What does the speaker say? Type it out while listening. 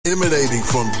Emanating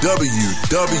from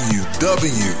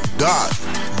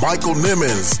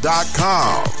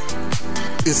www.michaelnimmons.com.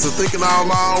 It's the Thinking Out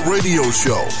Loud radio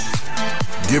show,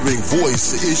 giving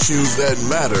voice to issues that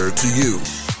matter to you.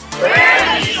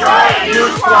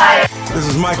 This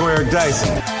is Michael Eric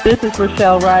Dyson. This is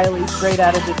Rochelle Riley, straight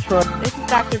out of Detroit. This is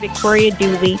Dr. Victoria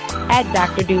Dooley at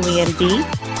Dr. Dooley MD.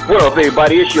 What up,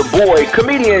 everybody? It's your boy,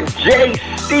 comedian Jay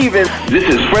Stevens. This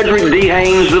is Frederick D.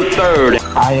 Haynes III.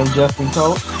 I am Justin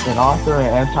Coates, an author and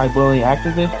anti-bullying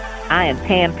activist. I am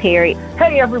Pam Perry.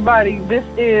 Hey, everybody. This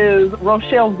is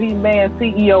Rochelle V. Mann,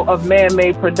 CEO of Man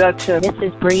Made Productions. This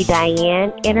is Bree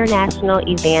Diane, international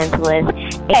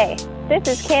evangelist. Hey, this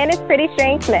is Candace Pretty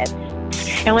String Smith.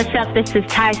 And what's up? This is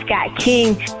Ty Scott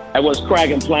King. And what's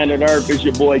cracking Planet Earth? It's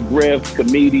your boy Griff,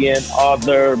 comedian,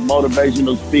 author,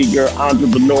 motivational speaker,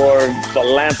 entrepreneur,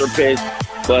 philanthropist,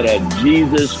 but a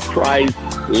Jesus Christ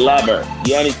lover.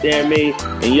 You understand me?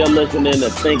 And you're listening to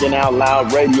Thinking Out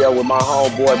Loud Radio with my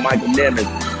homeboy Michael Nimmons.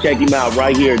 Check him out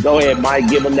right here. Go ahead, Mike.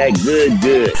 Give him that good.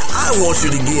 I want you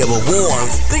to give a warm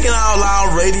Thinking Out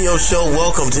Loud radio show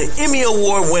welcome to Emmy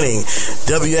Award winning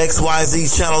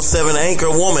WXYZ Channel 7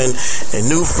 anchor woman and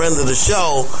new friend of the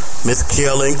show, Miss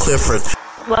Carolyn Clifford.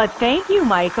 Well, thank you,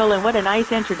 Michael, and what a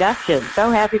nice introduction. So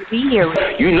happy to be here.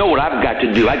 You know what I've got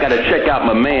to do. I got to check out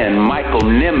my man, Michael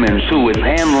Nimmons, who is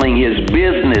handling his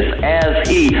business as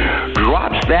he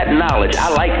drops that knowledge. I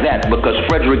like that because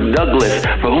Frederick Douglass,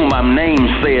 for whom I'm named,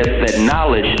 says that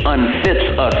knowledge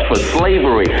unfits us for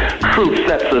slavery. Truth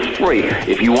sets us free.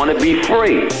 If you want to be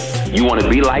free, you want to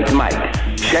be like Mike.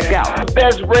 Check out the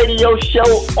best radio show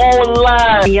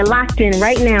online. You're locked in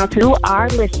right now to who are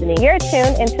listening. You're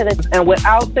tuned into the... And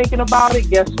without thinking about it,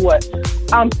 guess what?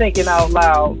 I'm thinking out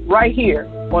loud right here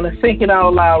on the Thinking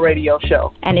Out Loud radio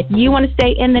show. And if you want to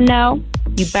stay in the know,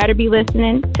 you better be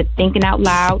listening to Thinking Out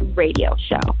Loud radio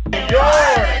show. You're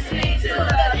listening to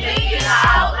the Thinking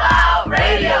Out Loud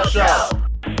radio show.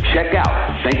 Check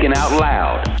out Thinking Out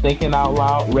Loud. Thinking Out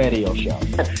Loud radio show.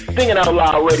 Thinking Out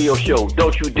Loud radio show.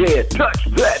 Don't you dare touch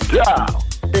that dial.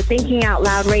 The Thinking Out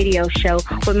Loud radio show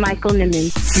with Michael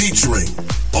Nimmons. Featuring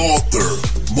author,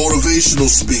 motivational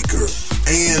speaker,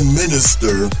 and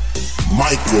minister,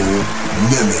 Michael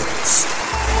Nimmons.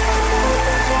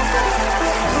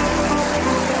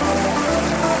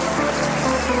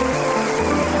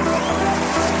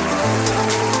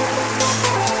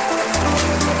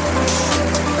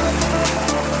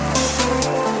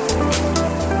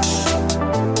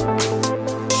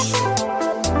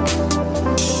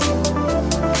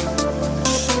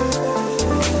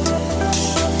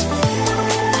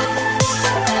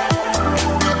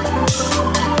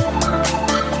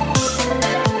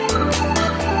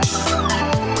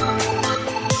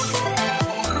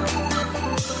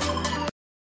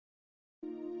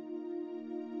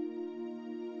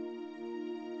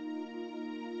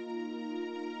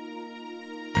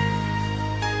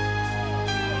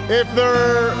 If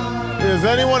there is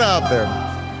anyone out there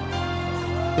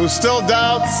who still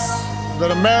doubts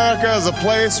that America is a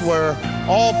place where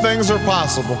all things are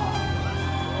possible,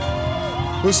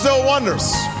 who still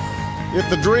wonders if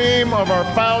the dream of our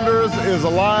founders is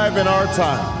alive in our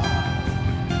time,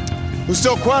 who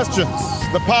still questions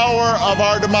the power of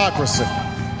our democracy,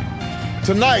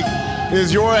 tonight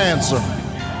is your answer.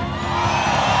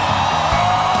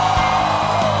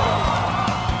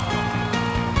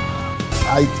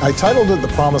 I titled it The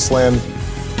Promised Land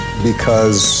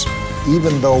because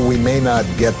even though we may not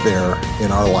get there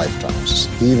in our lifetimes,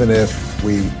 even if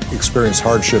we experience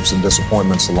hardships and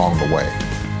disappointments along the way,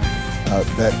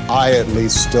 that I at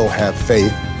least still have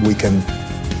faith we can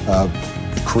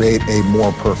create a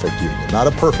more perfect union. Not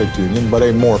a perfect union, but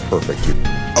a more perfect union.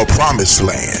 A Promised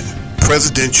Land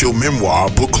Presidential Memoir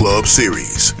Book Club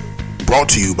Series. Brought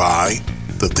to you by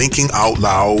the Thinking Out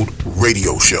Loud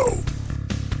radio show.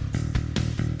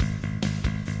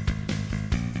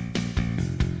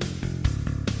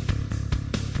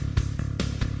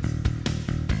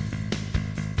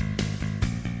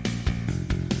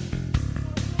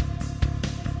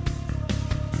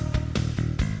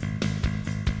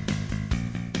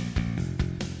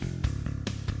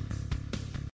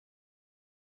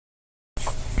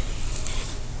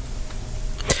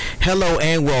 Hello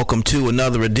and welcome to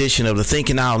another edition of the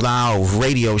Thinking Out Loud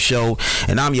radio show,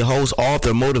 and I'm your host,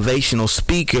 author, motivational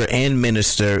speaker, and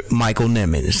minister, Michael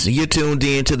Nimmons. You're tuned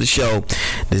in to the show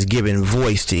that's giving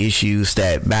voice to issues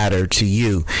that matter to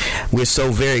you. We're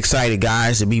so very excited,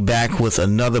 guys, to be back with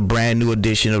another brand new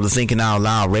edition of the Thinking Out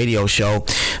Loud radio show.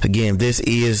 Again, this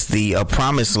is the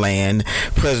Promised Land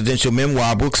Presidential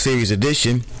Memoir Book Series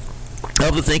edition.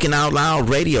 of the Thinking Out Loud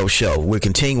radio show. We're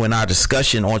continuing our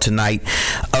discussion on tonight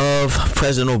of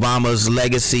President Obama's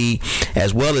legacy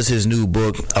as well as his new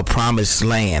book, A Promised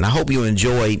Land. I hope you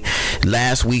enjoyed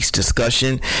last week's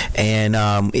discussion, and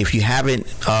if you haven't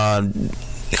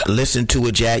listen to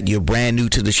it yet, you're brand new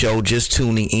to the show, just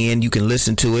tuning in, you can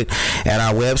listen to it at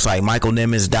our website,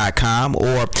 michaelnimmons.com,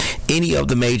 or any of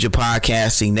the major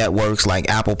podcasting networks like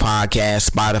Apple Podcasts,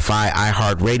 Spotify,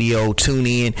 iHeartRadio,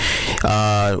 TuneIn.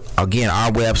 Again,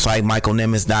 our website,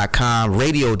 michaelnimmons.com,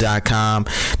 radio.com.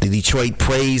 The Detroit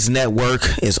Praise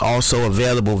Network is also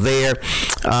available there.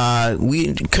 We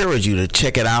encourage you to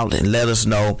check it out and let us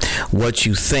know what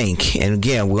you think. And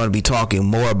again, we're going to be talking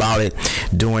more about it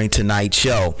during tonight's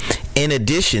show. In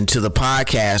addition to the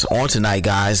podcast on tonight,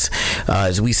 guys,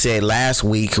 as we said last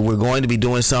week, we're going to be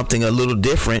doing something a little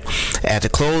different. At the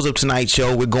close of tonight's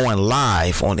show, we're going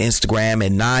live on Instagram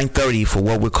at 9:30 for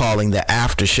what we're calling the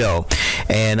after show.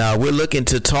 And we're looking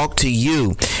to talk to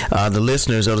you, the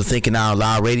listeners of the Thinking Out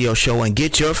Loud radio show, and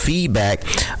get your feedback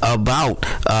about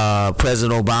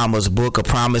President Obama's book, A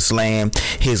Promised Land,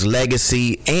 his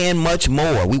legacy, and much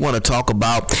more. We want to talk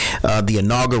about the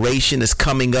inauguration that's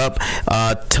coming up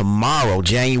tomorrow,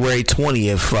 January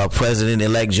 20th.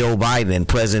 President-elect Joe Biden and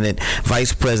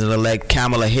Vice President-elect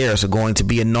Kamala Harris are going to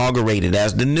be inaugurated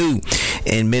as the new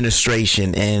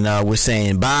administration, and we're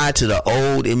saying bye to the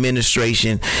old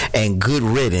administration and good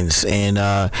riddance,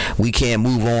 and we can't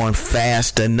move on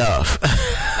fast enough.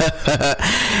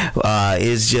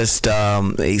 It's just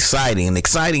an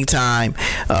exciting time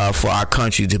for our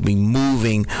country to be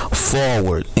moving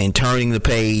forward and turning the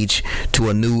page to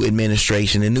a new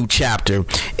administration, a new chapter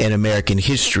in American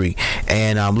history,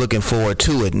 and I'm looking forward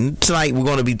to it. And tonight we're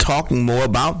going to be talking more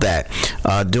about that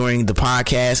during the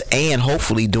podcast and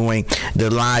hopefully during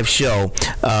the live show,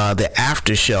 the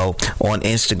after show on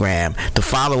Instagram. To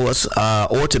follow us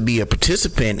or to be a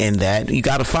participant in that, you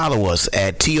got to follow us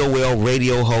at TOL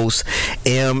Radio Host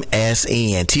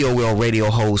MSN. TOL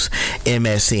Radio Host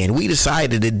MSN. We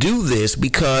decided to do this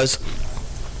because,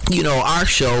 you know, our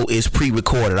show is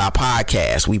pre-recorded, our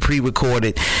podcast. We pre-record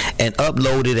it and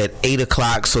upload it at 8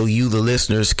 o'clock so you, the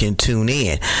listeners, can tune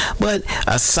in. But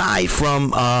aside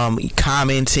from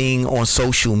commenting on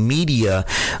social media,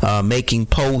 making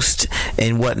posts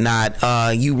and whatnot,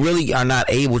 you really are not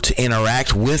able to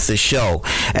interact with the show.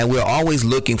 And we're always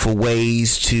looking for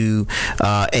ways to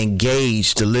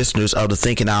engage the listeners of the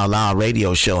Thinking Out Loud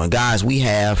radio show. And guys, we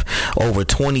have over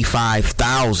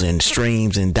 25,000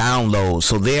 streams and downloads.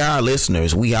 So there are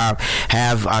listeners.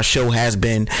 Our show has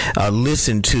been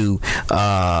listened to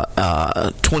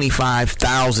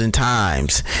 25,000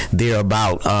 times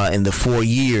thereabout in the 4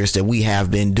 years that we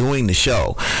have been doing the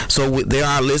show. So there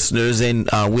are listeners, and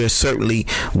we certainly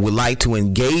would like to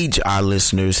engage our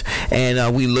listeners, and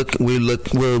we're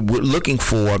looking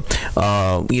for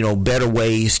better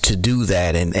ways to do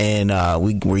that, and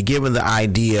we're given the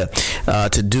idea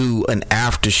to do an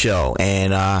after show,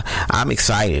 and I'm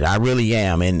excited. I really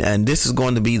am. And this is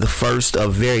going to be the first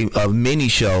of many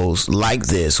shows like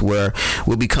this, where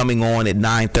we'll be coming on at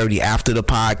 9:30 after the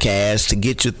podcast to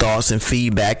get your thoughts and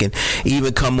feedback, and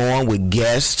even come on with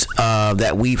guests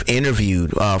that we've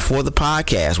interviewed for the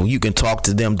podcast, where you can talk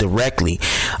to them directly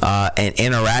and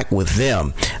interact with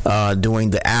them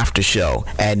during the after show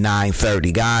at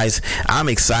 9:30. Guys, I'm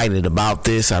excited about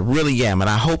this. I really am, and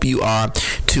I hope you are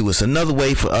too. It's another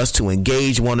way for us to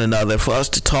engage one another, for us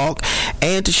to talk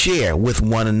and to share with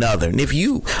one another. And if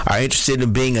you are interested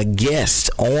in being a guest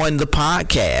on the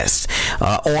podcast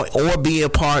or be a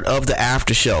part of the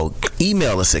after show,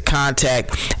 email us at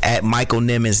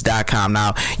contact@michaelnimmons.com.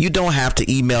 Now, you don't have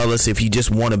to email us if you just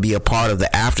want to be a part of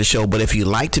the after show, but if you'd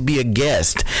like to be a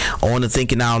guest on the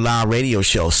Thinking Out Loud radio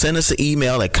show, send us an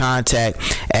email at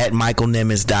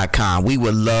contact@michaelnimmons.com. We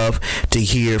would love to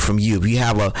hear from you.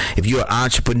 If you're an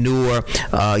entrepreneur,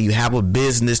 you have a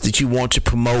business that you want to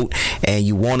promote, and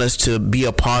you want us to be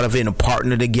a part of it and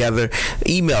partner together,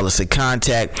 email us at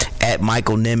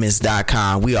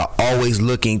contact@michaelnimmons.com. We are always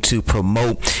looking to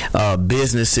promote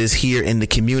businesses here in the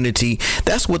community.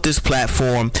 That's what this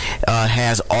platform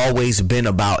has always been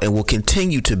about, and will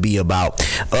continue to be about,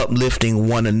 uplifting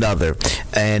one another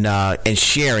and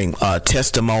sharing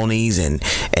testimonies and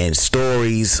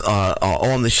stories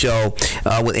on the show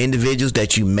with individuals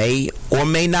that you may or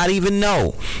may not even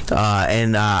know.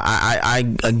 I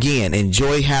again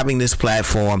enjoy having this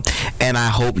platform, and I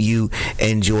hope you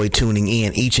enjoy tuning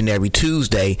in each and every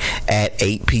Tuesday at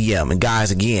 8 p.m. And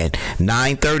guys, again,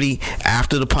 9:30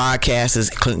 after the podcast is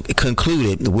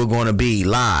concluded, we're going to be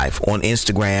live on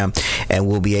Instagram, and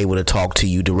we'll be able to talk to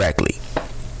you directly.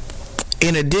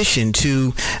 In addition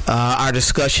to our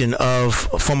discussion of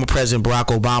former President Barack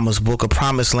Obama's book, A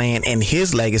Promised Land, and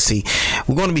his legacy,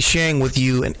 we're going to be sharing with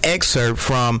you an excerpt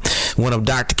from one of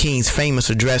Dr. King's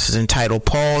famous addresses entitled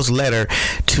Paul's Letter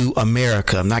to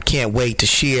America. And I can't wait to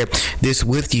share this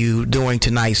with you during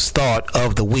tonight's Thought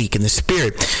of the Week. In the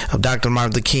spirit of Dr.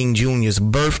 Martin Luther King Jr.'s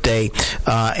birthday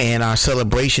and our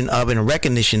celebration of it and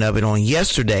recognition of it on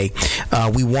yesterday,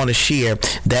 we want to share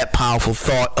that powerful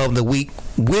Thought of the Week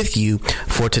with you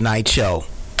for tonight's show.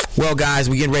 Well, guys,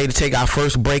 we're getting ready to take our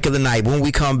first break of the night. When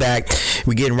we come back,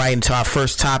 we're getting right into our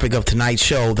first topic of tonight's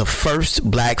show, the first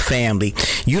black family.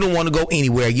 You don't want to go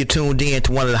anywhere. You're tuned in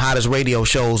to one of the hottest radio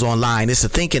shows online. It's the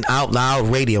Thinking Out Loud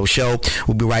radio show.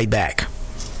 We'll be right back.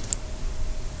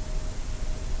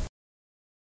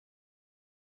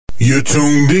 You're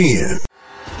tuned in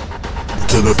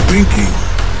to the Thinking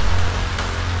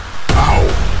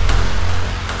Out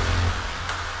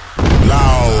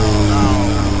Loud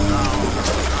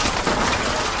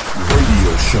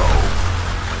radio show,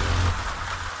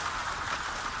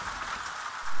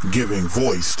 giving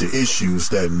voice to issues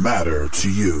that matter to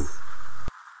you.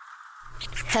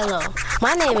 Hello,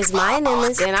 my name is Maya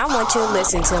Nimmons, and I want you to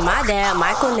listen to my dad,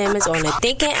 Michael Nimmons, on the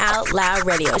Thinking Out Loud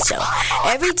radio show.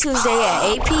 Every Tuesday at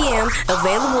 8 p.m.,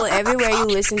 available everywhere you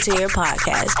listen to your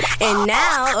podcast. And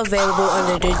now available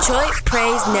on the Detroit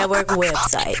Praise Network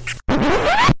website.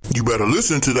 You better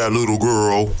listen to that little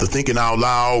girl, the Thinking Out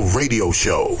Loud radio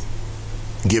show,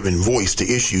 giving voice to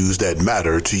issues that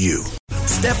matter to you.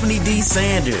 Stephanie D.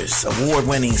 Sanders,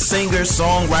 award-winning singer,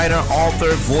 songwriter,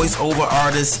 author, voiceover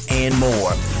artist, and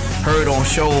more. Heard on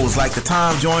shows like the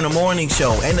Tom Joyner Morning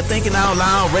Show and the Thinking Out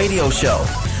Loud radio show.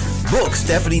 Book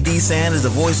Stephanie D. Sanders to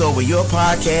voice over your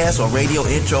podcast or radio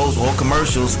intros or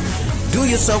commercials. Do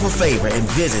yourself a favor and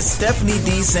visit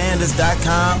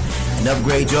StephanieDSanders.com and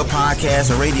upgrade your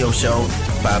podcast or radio show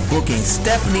by booking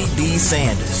Stephanie D.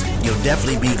 Sanders. You'll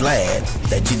definitely be glad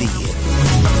that you did.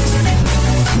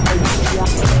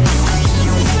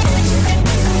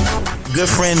 Good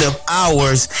friend of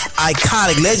ours,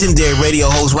 iconic, legendary radio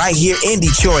host right here in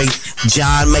Detroit,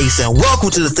 John Mason.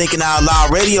 Welcome to the Thinking Out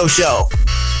Loud radio show.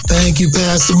 Thank you,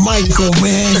 Pastor Michael,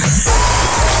 man.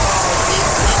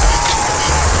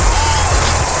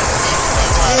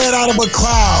 Head out of a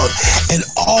cloud and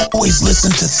always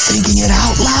listen to Thinking It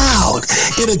Out Loud.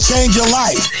 It'll change your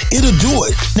life. It'll do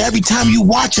it. And every time you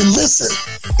watch and listen,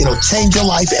 it'll change your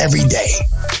life every day.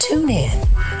 Tune in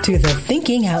to the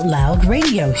Thinking Out Loud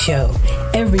radio show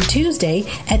every Tuesday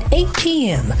at 8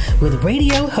 p.m. with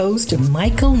radio host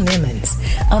Michael Nimmons.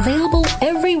 Available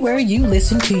everywhere you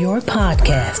listen to your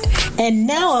podcast. And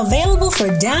now available for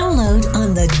download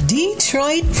on the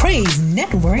Detroit Praise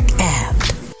Network app.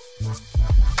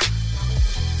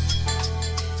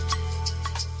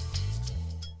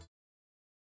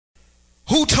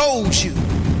 Who told you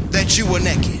that you were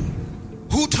naked?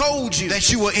 Who told you that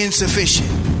you were insufficient?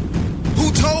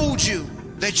 Who told you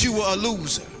that you were a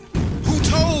loser? Who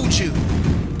told you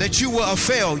that you were a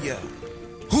failure?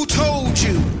 Who told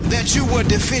you that you were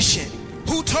deficient?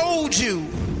 Who told you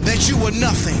that you were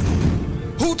nothing?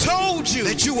 Who told you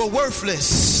that you were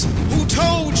worthless? Who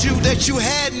told you that you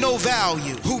had no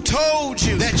value? Who told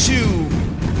you that you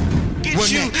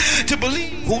to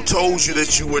believe? Who Told You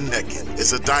That You Were Naked?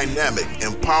 It's a dynamic,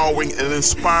 empowering, and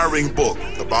inspiring book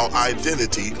about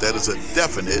identity that is a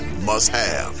definite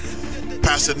must-have.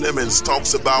 Pastor Nimmons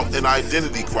talks about an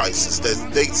identity crisis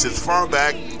that dates as far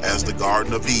back as the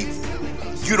Garden of Eden.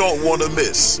 You don't want to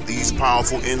miss these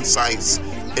powerful insights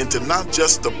into not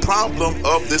just the problem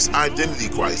of this identity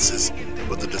crisis,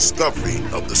 but the discovery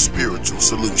of the spiritual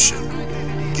solution.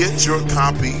 Get your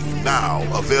copy now,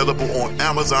 available on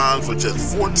Amazon for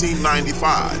just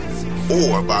 $14.95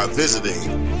 or by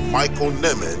visiting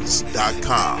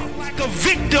MichaelNimmons.com. Like a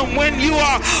victim when you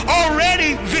are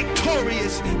already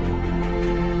victorious.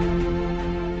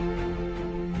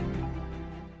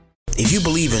 If you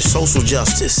believe in social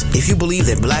justice, if you believe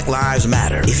that Black Lives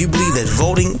Matter, if you believe that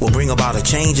voting will bring about a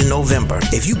change in November,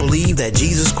 if you believe that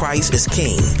Jesus Christ is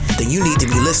King, then you need to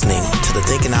be listening to the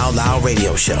Thinking Out Loud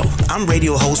radio show. I'm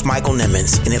radio host Michael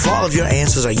Nimmons, and if all of your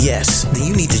answers are yes, then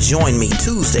you need to join me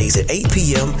Tuesdays at 8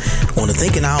 p.m. on the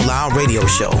Thinking Out Loud radio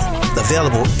show.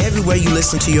 Available everywhere you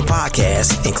listen to your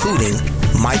podcast, including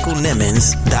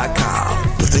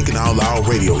MichaelNimmons.com. The Thinking Out Loud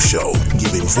radio show,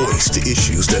 giving voice to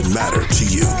issues that matter to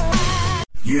you.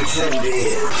 You're tuned in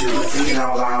to the Thinking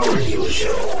Out Loud radio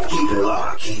show. Keep it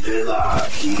locked, keep it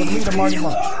locked, keep it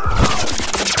locked.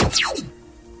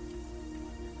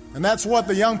 And that's what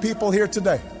the young people here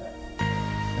today,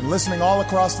 and listening all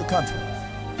across the country,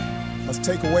 must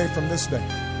take away from this day.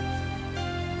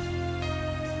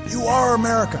 You are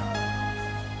America.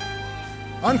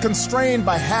 unconstrained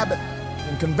by habit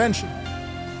and convention,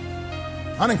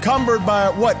 unencumbered by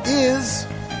what is,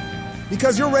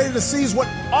 because you're ready to seize what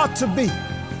ought to be.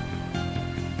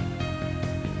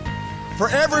 For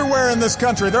everywhere in this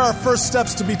country, there are first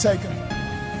steps to be taken.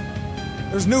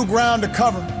 There's new ground to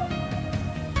cover.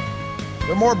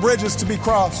 There are more bridges to be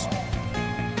crossed.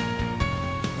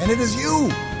 And it is you,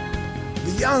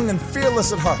 the young and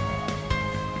fearless at heart,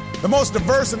 the most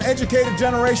diverse and educated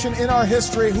generation in our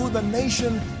history, who the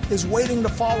nation is waiting to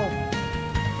follow.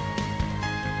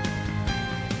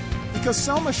 Because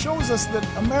Selma shows us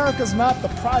that America's not the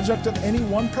project of any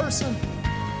one person.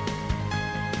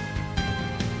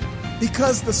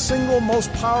 Because the single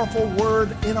most powerful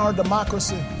word in our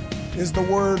democracy is the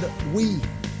word we.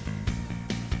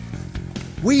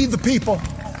 We the people.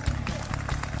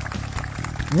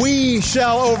 We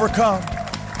shall overcome.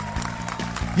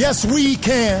 Yes, we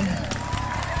can.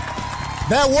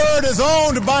 That word is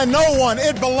owned by no one.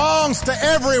 It belongs to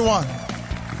everyone.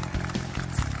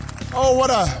 Oh,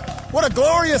 what a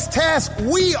glorious task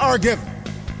we are given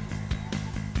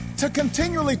to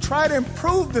continually try to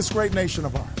improve this great nation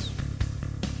of ours.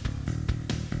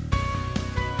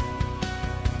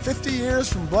 50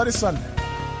 years from Bloody Sunday.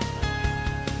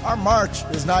 Our march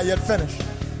is not yet finished,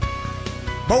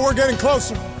 but we're getting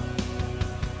closer.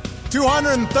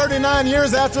 239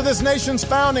 years after this nation's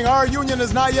founding, our union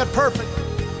is not yet perfect,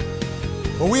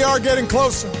 but we are getting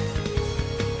closer.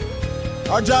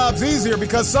 Our job's easier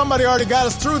because somebody already got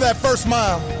us through that first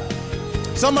mile.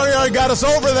 Somebody already got us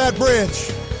over that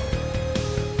bridge.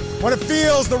 When it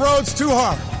feels the road's too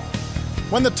hard,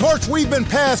 when the torch we've been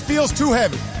passed feels too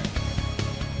heavy,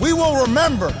 we will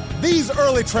remember these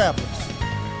early travelers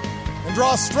and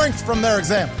draw strength from their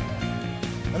example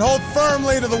and hold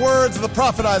firmly to the words of the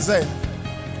prophet Isaiah.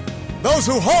 Those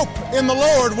who hope in the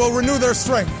Lord will renew their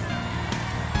strength.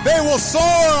 They will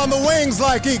soar on the wings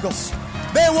like eagles.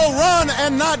 They will run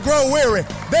and not grow weary.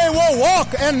 They will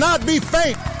walk and not be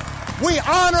faint. We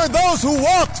honor those who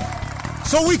walked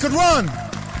so we could run.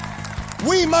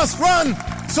 We must run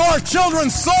so our children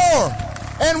soar,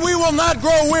 and we will not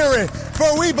grow weary.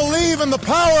 For we believe in the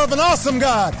power of an awesome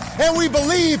God, and we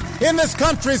believe in this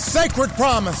country's sacred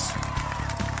promise.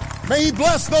 May He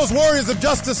bless those warriors of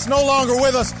justice no longer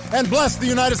with us, and bless the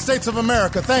United States of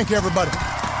America. Thank you, everybody.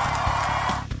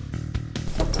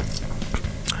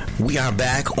 We are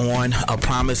back on A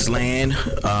Promised Land,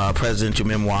 Presidential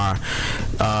Memoir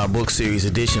book series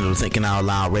edition of the Thinking Out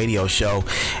Loud radio show.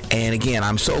 And again,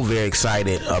 I'm so very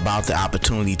excited about the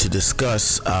opportunity to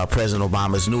discuss President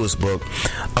Obama's newest book,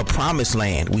 A Promised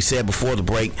Land. We said before the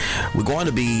break, we're going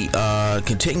to be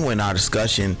continuing our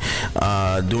discussion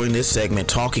during this segment,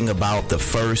 talking about the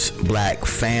first black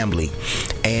family.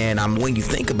 And when you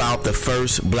think about the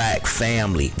first black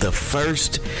family, when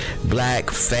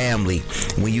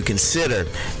you consider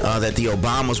that the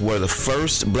Obamas were the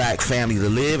first black family to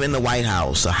live in the White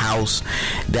House, a house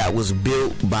that was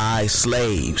built by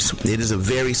slaves. It is a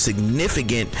very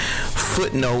significant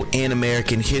footnote in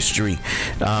American history.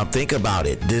 Think about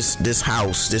it. This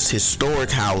house, this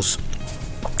historic house,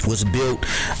 was built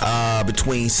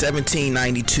between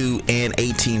 1792 and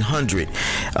 1800.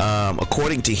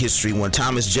 According to history, when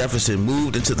Thomas Jefferson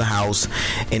moved into the house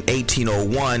in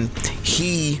 1801,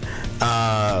 he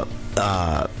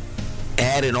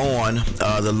added on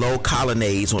the low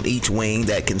colonnades on each wing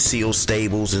that concealed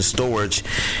stables and storage.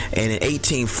 And in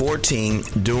 1814,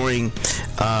 during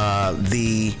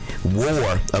the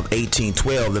War of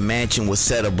 1812, the mansion was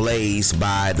set ablaze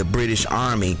by the British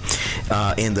Army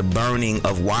in the burning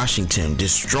of Washington,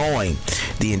 destroying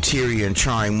the interior and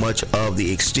charring much of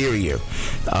the exterior.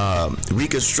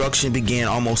 Reconstruction began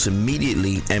almost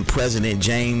immediately, and President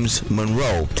James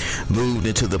Monroe moved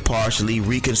into the partially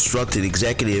reconstructed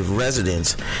executive residence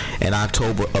in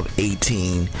October of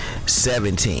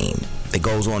 1817. It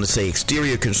goes on to say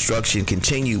exterior construction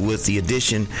continued with the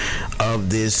addition of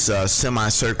this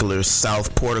semicircular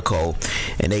south portico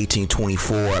in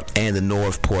 1824 and the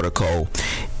north portico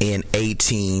in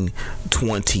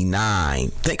 1829.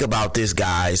 Think about this,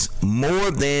 guys.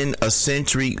 More than a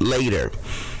century later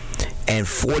and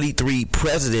 43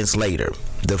 presidents later,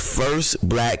 the first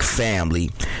black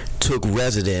family took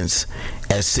residence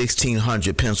at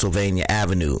 1600 Pennsylvania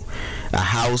Avenue, a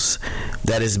house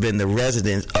that has been the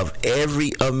residence of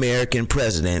every American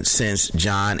president since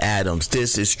John Adams.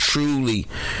 This is truly,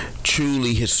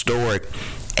 truly historic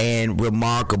and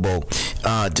remarkable.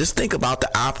 Just think about the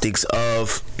optics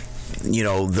of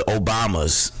the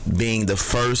Obamas being the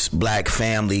first black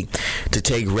family to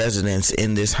take residence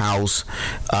in this house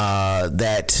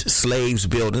that slaves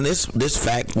built. And this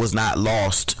fact was not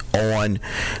lost on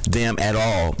them at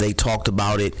all. They talked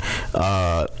about it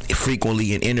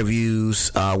frequently in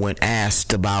interviews when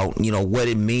asked about what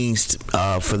it means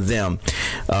for them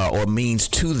or means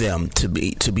to them to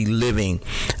be living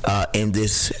in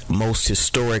this most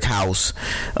historic house,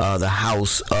 the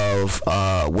house of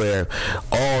where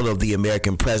all of the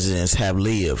American presidents have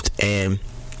lived. And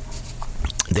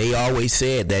they always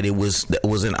said that it was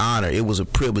an honor, it was a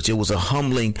privilege, it was a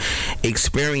humbling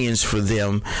experience for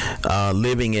them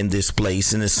living in this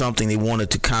place, and it's something they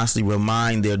wanted to constantly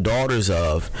remind their daughters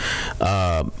of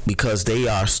because they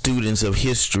are students of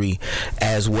history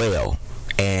as well.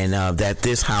 And that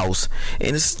this house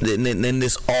and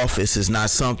this office is not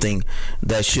something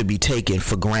that should be taken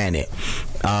for granted.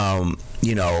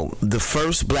 The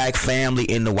first black family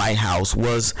in the White House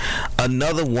was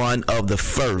another one of the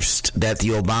first that the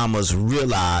Obamas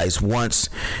realized once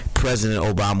President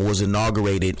Obama was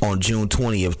inaugurated on June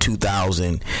 20th,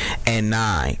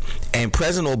 2009. And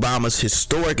President Obama's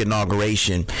historic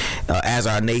inauguration as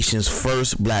our nation's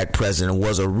first black president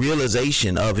was a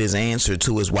realization of his answer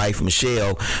to his wife,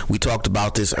 Michelle. We talked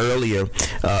about this earlier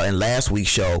in last week's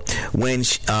show when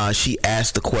she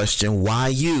asked the question, "Why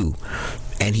you?"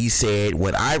 And he said,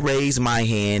 "When I raise my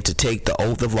hand to take the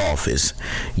oath of office,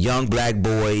 young black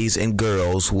boys and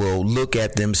girls will look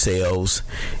at themselves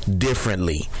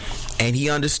differently." And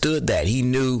he understood that. He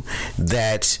knew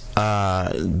that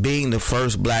being the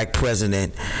first black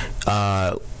president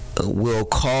will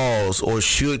cause or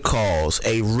should cause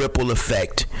a ripple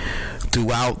effect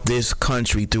throughout this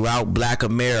country, throughout black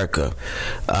America,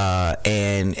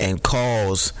 and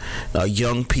cause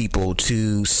young people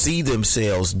to see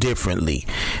themselves differently.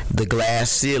 The glass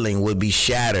ceiling would be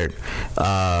shattered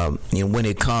when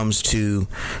it comes to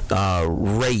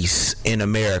race in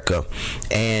America,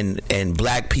 and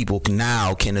black people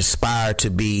now can aspire to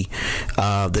be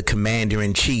the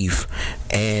commander-in-chief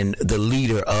and the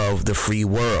leader of the free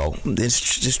world. It's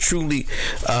just truly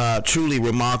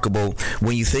remarkable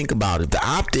when you think about it. The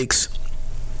optics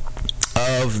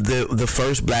of the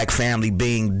first black family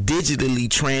being digitally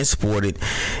transported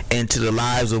into the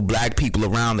lives of black people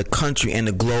around the country and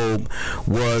the globe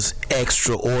was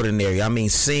extraordinary. I mean,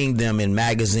 seeing them in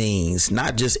magazines,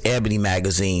 not just Ebony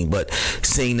magazine, but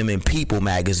seeing them in People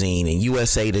magazine and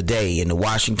USA Today and the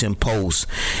Washington Post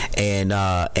and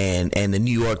the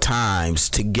New York Times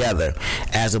together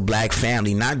as a black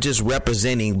family, not just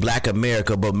representing black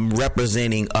America, but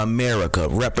representing America,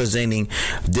 representing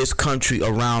this country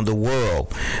around the world,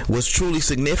 was truly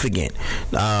significant.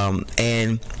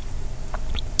 And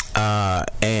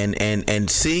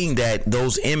seeing that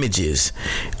those images,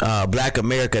 black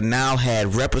America now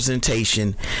had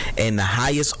representation in the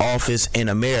highest office in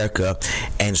America,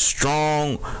 and a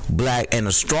strong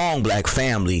black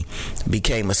family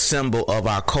became a symbol of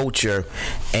our culture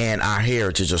and our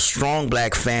heritage. A strong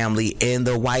black family in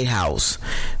the White House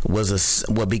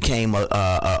became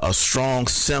a strong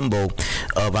symbol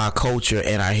of our culture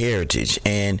and our heritage,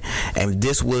 and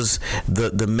this was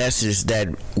the message that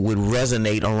would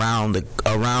resonate around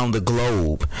the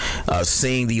globe.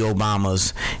 Seeing the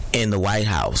Obamas in the White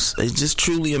House, it's just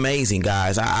truly amazing,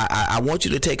 guys. I want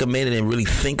you to take a minute and really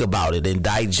think about it and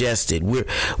digest it. We're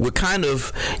kind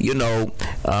of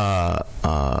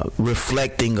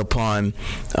reflecting upon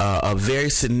a very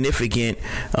significant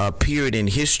period in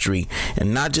history,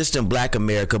 and not just in black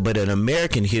America, but in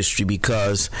American history,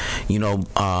 because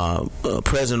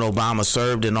President Obama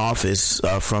served in office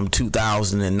from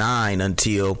 2009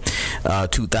 until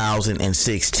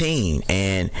 2016,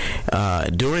 and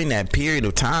during that period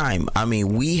of time, I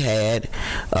mean, we had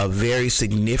a very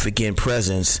significant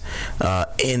presence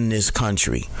in this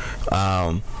country,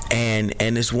 and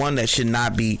it's one that should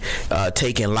not be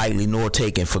taken lightly nor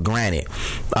taken for granted.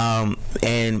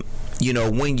 And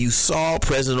when you saw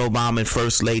President Obama and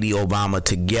First Lady Obama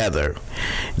together,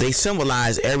 they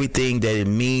symbolize everything that it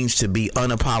means to be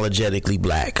unapologetically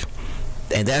black.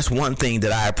 And that's one thing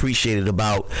that I appreciated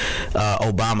about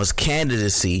Obama's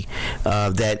candidacy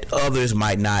that others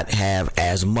might not have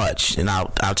as much. And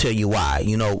I'll tell you why.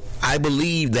 I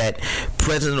believe that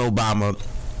President Obama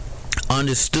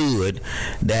understood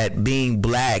that being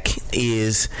black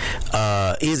isn't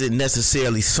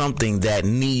necessarily something that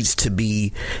needs to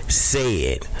be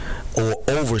said, or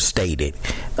overstated.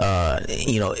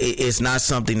 It's not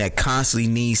something that constantly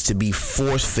needs to be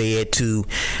force-fed to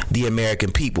the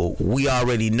American people. We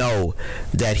already know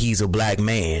that he's a black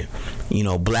man.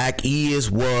 Black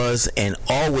is, was, and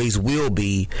always will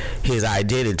be his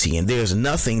identity, and there's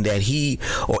nothing that he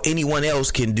or anyone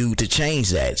else can do to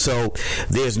change that. So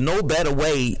there's no better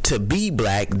way to be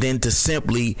black than to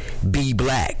simply be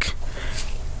black.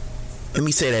 Let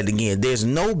me say that again. There's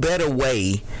no better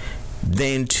way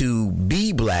than to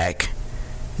be black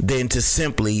than to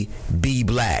simply be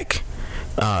black.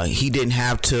 He didn't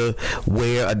have to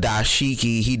wear a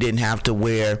dashiki. He didn't have to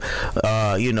wear,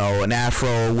 an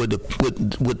afro with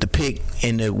the pick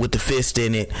and with the fist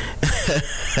in it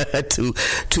to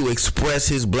express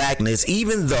his blackness.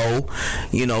 Even though,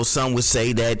 some would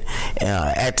say that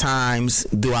at times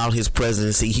throughout his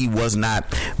presidency he was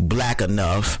not black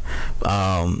enough.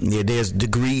 There's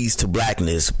degrees to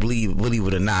blackness. Believe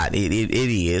it or not, it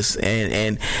is.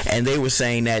 And they were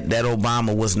saying that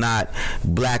Obama was not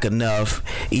black enough,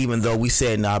 even though we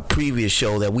said in our previous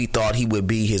show that we thought he would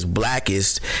be his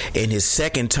blackest in his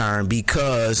second term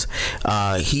because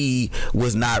he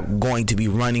was not going to be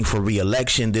running for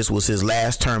re-election. This was his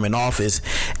last term in office,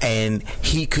 and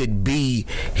he could be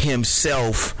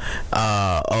himself,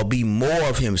 or be more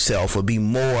of himself, or be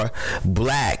more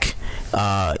black.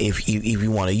 If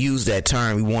you want to use that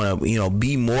term, you want to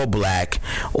be more black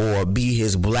or be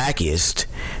his blackest,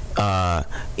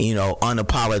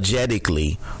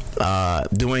 unapologetically.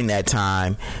 During that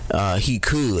time, he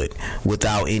could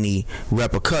without any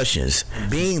repercussions.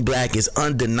 Being black is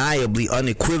undeniably,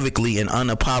 unequivocally, and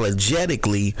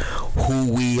unapologetically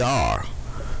who we are.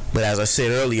 But as I said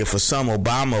earlier, for some,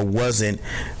 Obama wasn't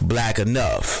black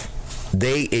enough.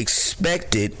 They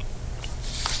expected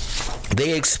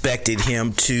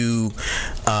him to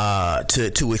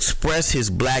express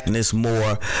his blackness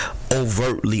more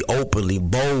overtly, openly,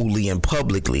 boldly, and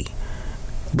publicly,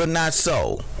 but not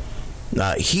so.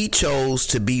 He chose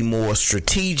to be more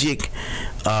strategic,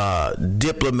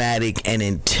 diplomatic, and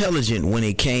intelligent when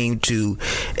it came to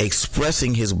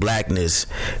expressing his blackness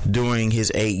during his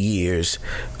 8 years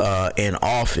in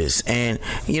office. And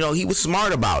he was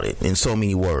smart about it in so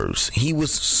many words. He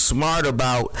was smart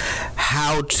about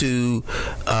how to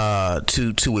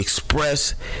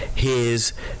express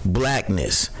his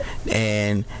blackness.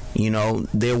 And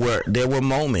there were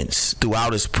moments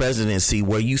throughout his presidency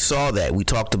where you saw that. We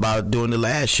talked about it during the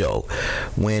last show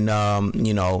when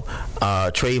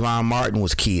Trayvon Martin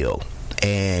was killed,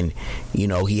 and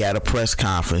he had a press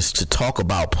conference to talk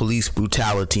about police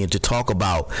brutality and to talk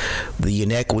about the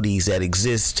inequities that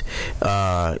exist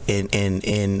in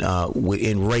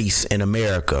race in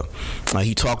America.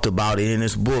 He talked about it in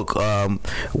his book,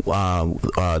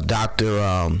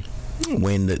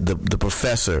 when the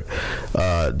professor,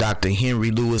 Dr. Henry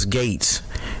Louis Gates,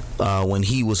 when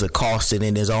he was accosted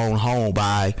in his own home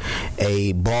by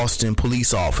a Boston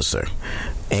police officer,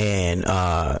 and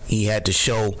he had to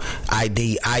show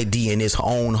ID in his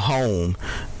own home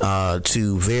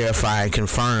to verify and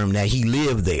confirm that he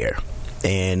lived there.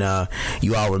 And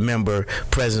you all remember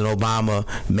President Obama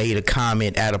made a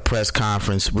comment at a press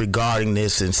conference regarding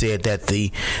this and said that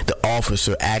the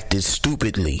officer acted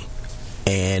stupidly.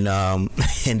 And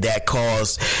that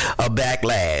caused a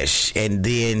backlash, and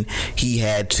then he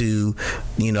had to,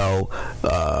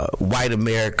 white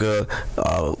America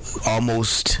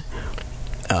almost,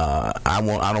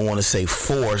 I don't want to say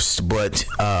forced, but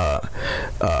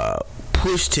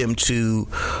pushed him to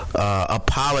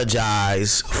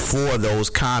apologize for those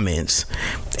comments,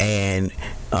 and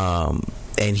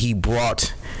he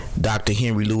brought Dr.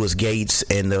 Henry Louis Gates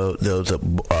and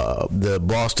the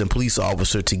Boston police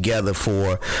officer together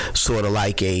for sort of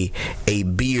like a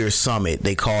beer summit.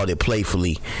 They called it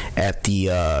playfully at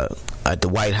the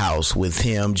White House with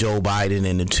him, Joe Biden,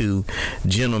 and the two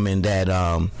gentlemen that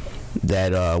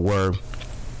were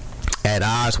at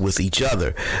odds with each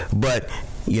other. But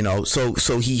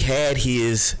so he had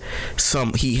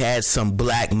some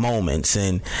black moments,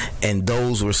 and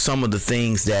those were some of the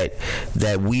things that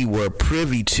we were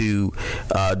privy to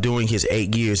during his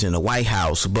 8 years in the White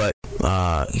House. But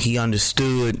he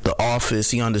understood the office.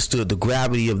 He understood the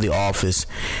gravity of the office.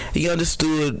 He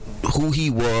understood who he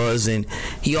was, and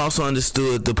he also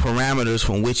understood the parameters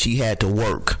from which he had to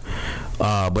work.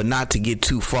 but not to get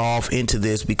too far off into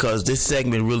this, because this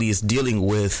segment really is dealing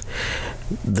with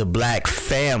the black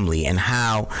family and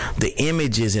how the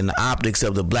images and the optics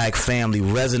of the black family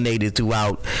resonated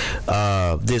throughout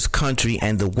this country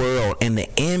and the world, and the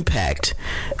impact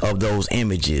of those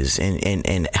images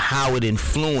and how it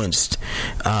influenced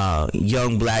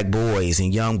young black boys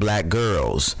and young black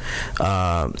girls,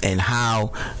 and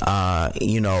how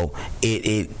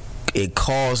it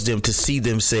caused them to see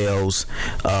themselves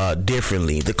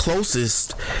differently. The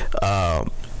closest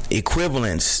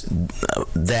equivalence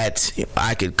that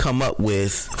I could come up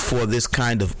with for this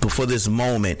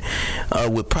moment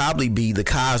would probably be the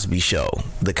Cosby Show.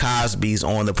 The Cosbys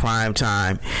on the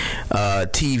primetime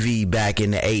TV back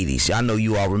in the 80s. I know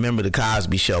you all remember the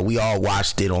Cosby Show. We all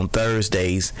watched it on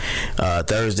Thursday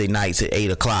nights at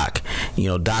 8 o'clock.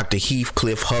 Dr.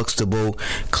 Heathcliff Huxtable,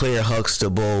 Claire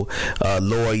Huxtable,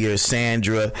 lawyer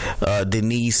Sandra,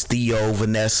 Denise, Theo,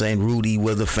 Vanessa, and Rudy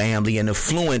were the family, an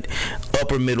affluent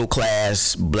upper middle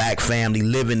class black family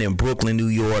living in Brooklyn, New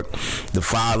York. The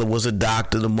father was a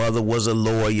doctor, the mother was a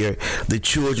lawyer. The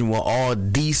children were all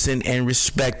decent and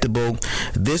respectable.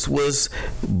 This was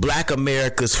black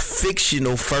America's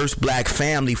fictional first black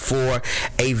family for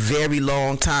a very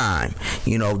long time.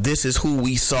 This is who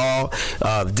we saw.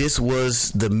 This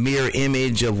was the mirror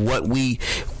image of what we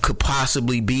could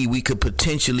possibly be, we could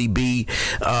potentially be,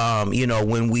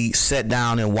 when we sat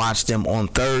down and watched them on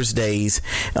Thursdays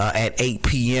at 8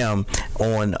 p.m.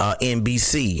 on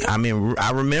NBC.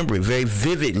 I remember it very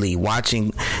vividly,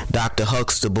 watching Dr.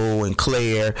 Huxtable and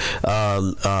Claire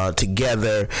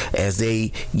together as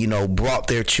they, brought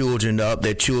their children up.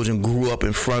 Their children grew up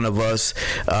in front of us,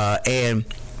 and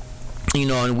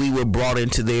we were brought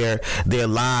into their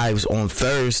lives on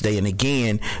Thursday. And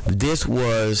again, this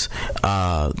was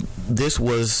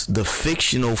the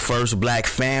fictional first black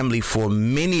family for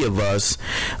many of us,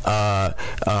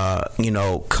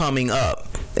 coming up.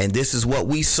 And this is what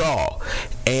we saw.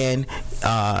 And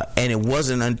it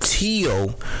wasn't until,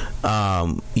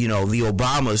 the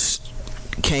Obamas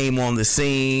came on the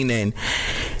scene and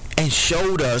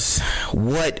showed us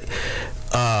what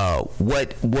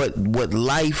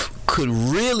life could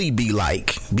really be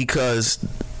like, because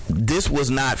this was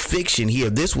not fiction here.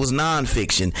 This was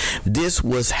nonfiction. This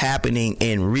was happening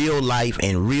in real life,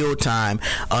 in real time,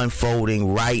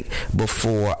 unfolding right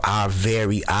before our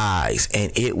very eyes.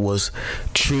 And it was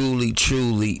truly,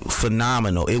 truly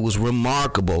phenomenal. It was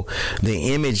remarkable.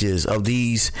 The images of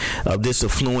this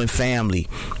affluent family,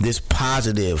 this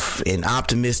positive and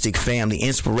optimistic family,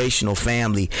 inspirational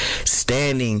family,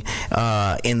 standing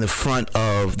in the front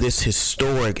of this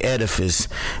historic edifice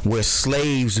where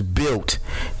slaves built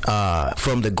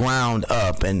from the ground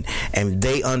up, and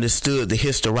they understood the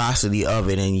historicity of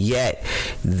it, and yet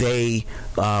they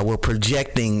were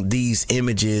projecting these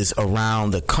images around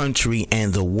the country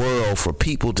and the world for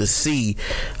people to see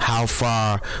how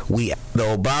far the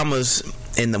Obamas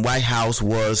in the White House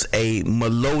was a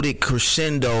melodic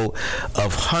crescendo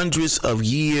of hundreds of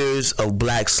years of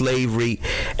black slavery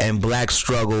and black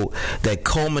struggle that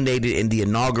culminated in the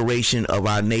inauguration of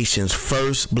our nation's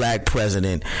first black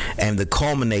president and the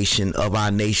culmination of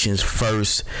our nation's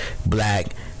first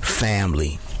black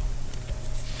family.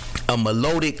 A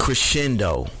melodic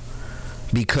crescendo,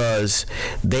 because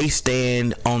they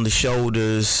stand on the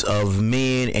shoulders of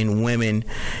men and women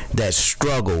that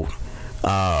struggled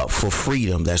for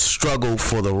freedom, that struggled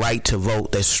for the right to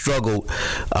vote, that struggled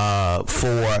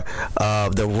for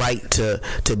the right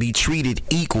to be treated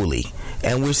equally.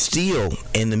 And we're still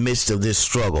in the midst of this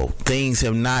struggle. Things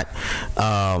have not,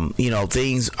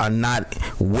 things are not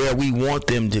where we want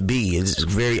them to be. It's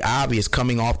very obvious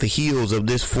coming off the heels of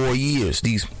this 4 years,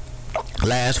 these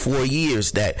last 4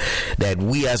 years, that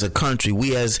we as a country,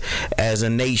 we as a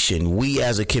nation, we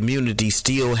as a community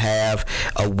still have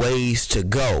a ways to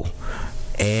go.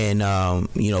 And,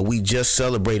 we just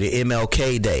celebrated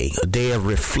MLK Day, a day of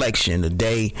reflection, a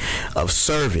day of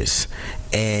service.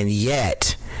 And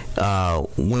yet,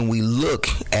 when we look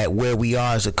at where we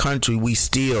are as a country, we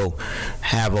still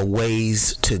have a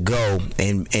ways to go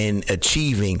in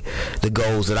achieving the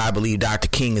goals that I believe Dr.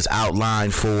 King has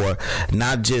outlined for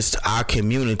not just our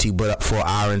community, but for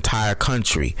our entire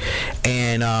country.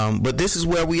 And but this is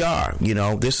where we are.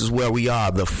 This is where we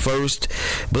are, the first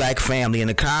black family. And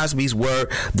the Cosbys were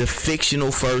the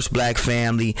fictional first black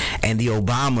family, and the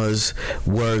Obamas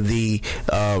were the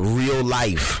real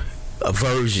life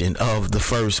version of the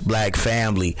first black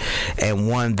family, and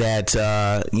one that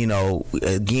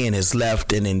again has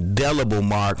left an indelible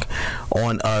mark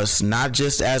on us, not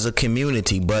just as a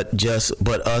community, but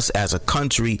us as a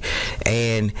country,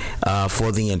 and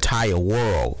for the entire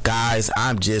world. Guys,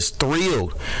 I'm just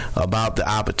thrilled about the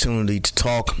opportunity to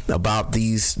talk about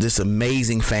this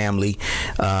amazing family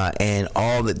and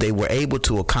all that they were able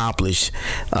to accomplish,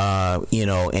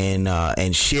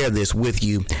 and share this with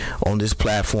you on this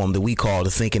platform that we call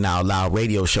the Thinking Out Loud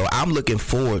Radio Show. I'm looking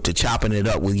forward to chopping it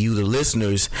up with you, the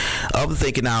listeners of the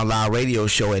Thinking Out Loud Radio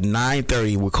Show, at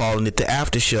 9:30. We're calling it the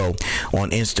After Show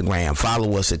on Instagram.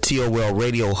 Follow us at TOL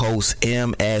Radio Host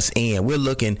MSN. We're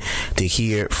looking to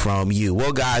hear from you.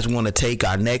 Well, guys, we want to take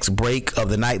our next break of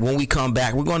the night. When we come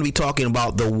back, we're going to be talking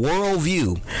about the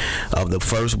worldview of the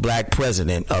first black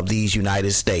president of these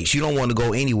United States. You don't want to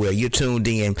go anywhere. You're tuned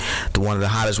in to one of the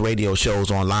hottest radio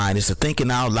shows online. It's the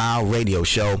Thinking Out Loud Radio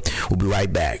Show. We'll be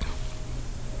right back.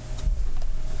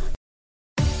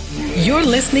 You're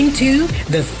listening to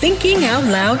the Thinking Out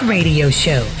Loud Radio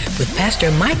Show with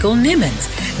Pastor Michael Nimmons.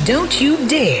 Don't you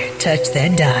dare touch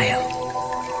that dial.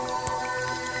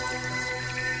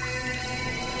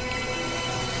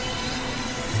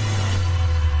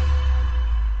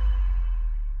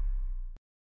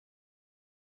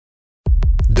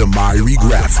 Demyri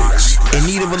Graphics. In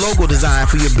need of a logo design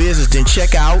for your business? Then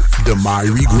check out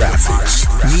Demyri Graphics.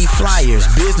 Need flyers,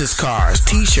 business cards,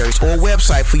 t-shirts, or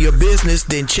website for your business?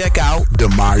 Then check out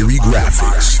Demyri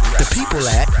Graphics. The people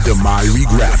at Demyri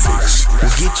Graphics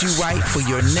will get you right for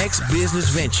your next business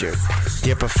venture.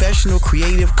 They're professional,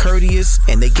 creative, courteous,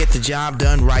 and they get the job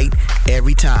done right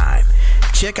every time.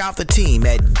 Check out the team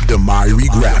at Demyri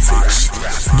Graphics.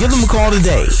 Give them a call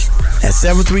today at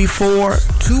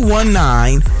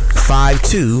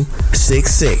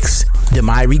 734-219-5266.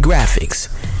 Demyri Graphics,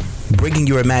 bringing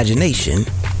your imagination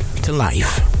to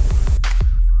life.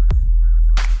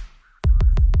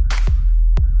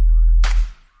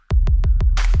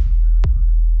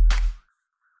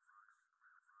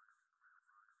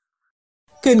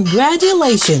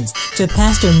 Congratulations to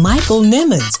Pastor Michael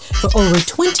Nimmons for over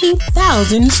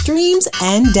 20,000 streams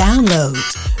and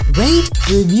downloads. Rate,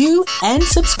 review, and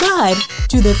subscribe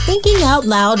to the Thinking Out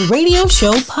Loud Radio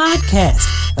Show podcast.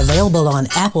 Available on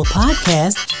Apple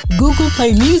Podcasts, Google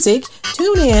Play Music,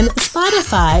 TuneIn,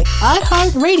 Spotify,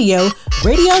 iHeartRadio,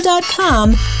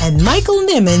 Radio.com, and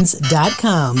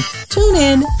MichaelNimmons.com. Tune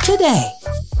in today.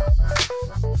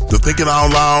 The Thinking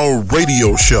Out Loud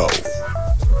Radio Show,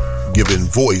 giving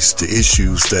voice to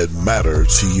issues that matter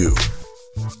to you.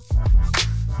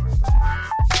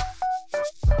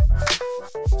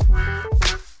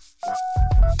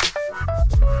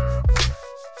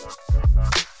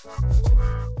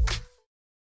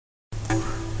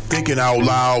 Thinking Out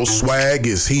Loud swag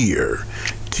is here.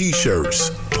 T-shirts,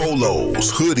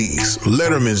 polos, hoodies,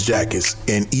 Letterman's jackets,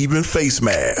 and even face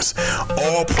masks.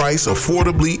 All priced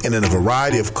affordably and in a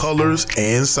variety of colors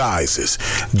and sizes.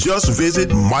 Just visit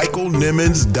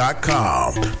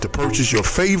MichaelNimmons.com to purchase your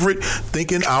favorite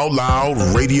Thinking Out Loud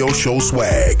radio show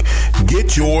swag.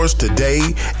 Get yours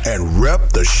today and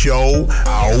rep the show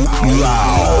out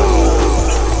loud.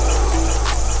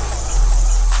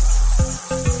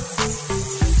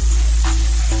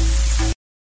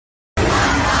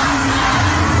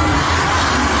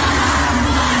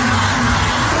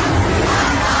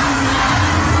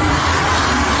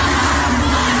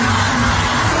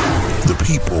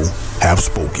 People have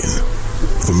spoken.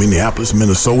 From Minneapolis,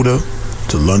 Minnesota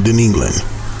to London, England,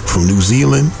 from New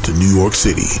Zealand to New York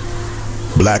City.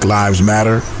 Black Lives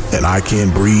Matter and I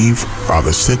Can't Breathe are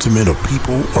the sentiment of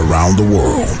people around the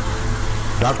world.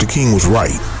 Dr. King was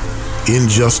right.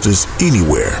 Injustice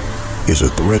anywhere is a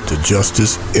threat to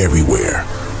justice everywhere.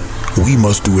 We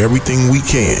must do everything we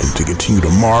can to continue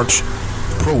to march,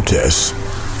 protest,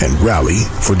 and rally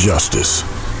for justice.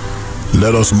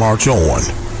 Let us march on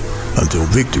until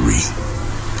victory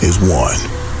is won.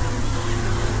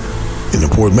 An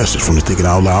important message from the Thinking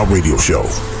Out Loud radio show.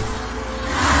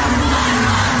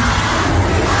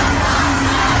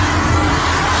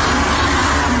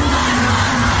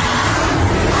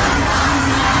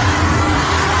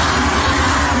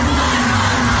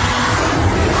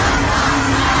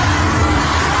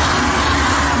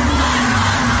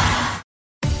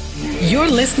 You're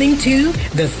listening to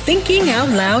the Thinking Out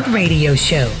Loud Radio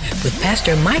Show with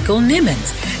Pastor Michael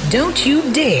Nimmons. Don't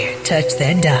you dare touch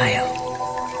that dial.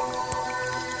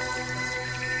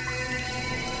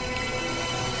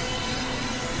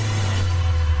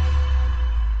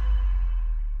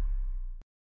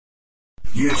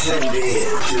 You're tuned in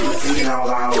to the Thinking Out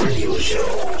Loud Radio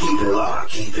Show. Keep it locked,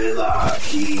 keep it locked,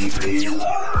 keep it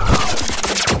locked.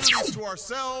 duties to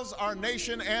ourselves, our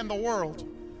nation, and the world.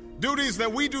 Duties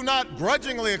that we do not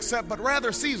grudgingly accept, but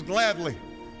rather seize gladly,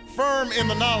 firm in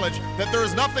the knowledge that there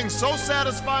is nothing so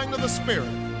satisfying to the spirit,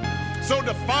 so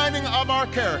defining of our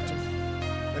character,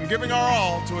 than giving our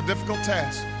all to a difficult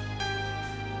task.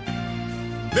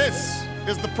 This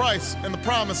is the price and the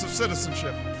promise of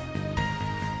citizenship.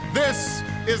 This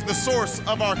is the source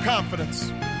of our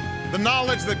confidence, the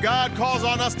knowledge that God calls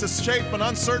on us to shape an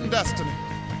uncertain destiny.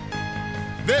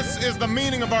 This is the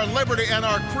meaning of our liberty and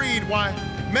our creed, why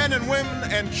men and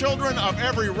women and children of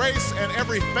every race and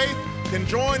every faith can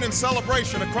join in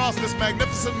celebration across this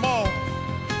magnificent mall.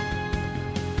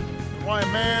 And why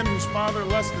a man whose father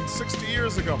less than 60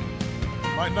 years ago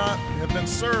might not have been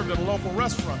served at a local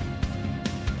restaurant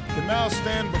can now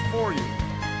stand before you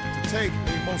to take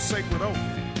a most sacred oath.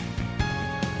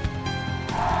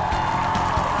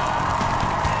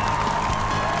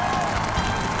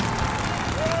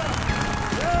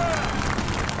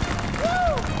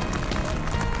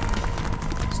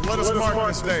 So let us mark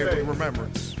this day with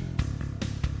remembrance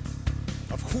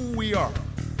of who we are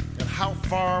and how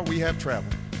far we have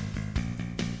traveled.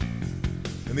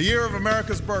 In the year of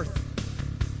America's birth,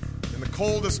 in the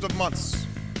coldest of months,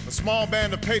 a small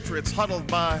band of patriots huddled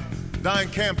by dying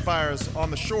campfires on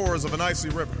the shores of an icy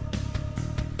river.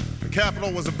 The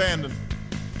capital was abandoned.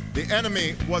 The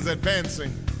enemy was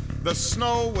advancing. The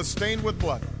snow was stained with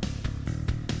blood.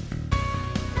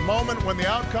 The moment when the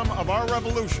outcome of our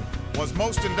revolution was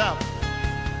most in doubt,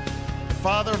 the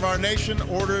father of our nation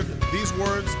ordered these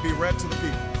words be read to the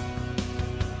people.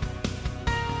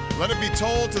 Let it be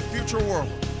told to the future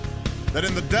world that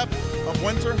in the depth of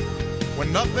winter,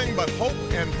 when nothing but hope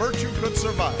and virtue could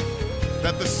survive,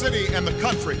 that the city and the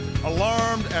country,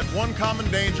 alarmed at one common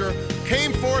danger,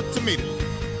 came forth to meet it.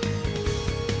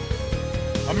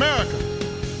 America,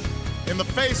 in the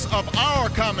face of our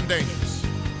common dangers,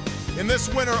 in this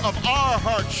winter of our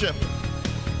hardship,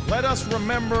 let us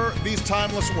remember these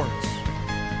timeless words.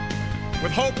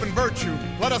 With hope and virtue,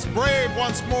 let us brave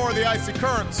once more the icy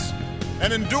currents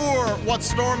and endure what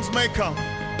storms may come.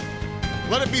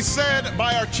 Let it be said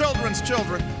by our children's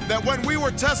children that when we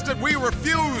were tested, we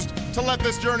refused to let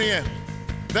this journey end,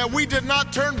 that we did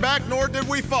not turn back nor did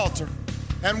we falter.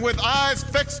 And with eyes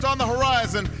fixed on the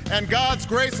horizon and God's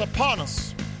grace upon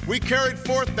us, we carried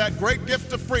forth that great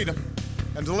gift of freedom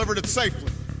and delivered it safely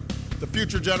to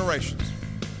future generations.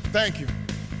 Thank you.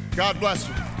 God bless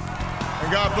you.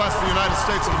 And God bless the United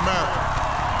States of America.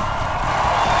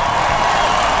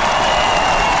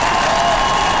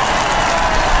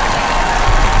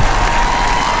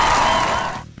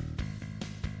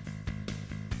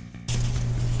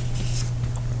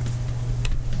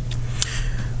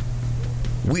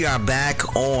 We are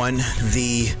back on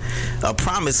the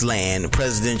Promised Land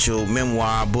presidential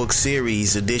memoir book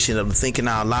series edition of the Thinking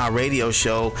Out Loud radio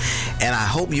show, and I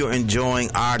hope you're enjoying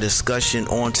our discussion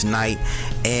on tonight.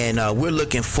 And we're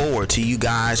looking forward to you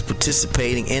guys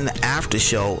participating in the after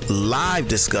show live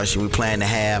discussion we plan to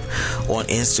have on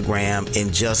Instagram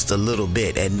in just a little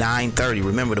bit at 9:30.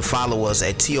 Remember to follow us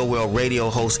at TOL Radio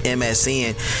Host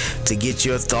MSN to get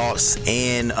your thoughts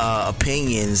and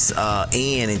opinions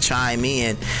and chime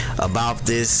in about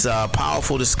this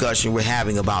powerful discussion we're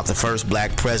having about the first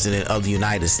black president of the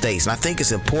United States. And I think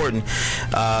it's important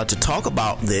to talk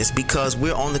about this because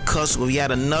we're on the cusp of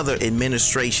yet another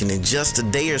administration. In just a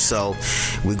day or so,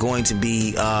 we're going to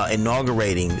be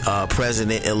inaugurating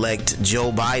President-elect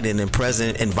Joe Biden and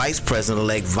President and Vice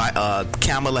President-elect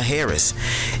Kamala Harris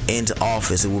into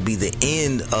office. It will be the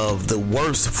end of the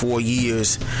worst 4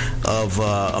 years of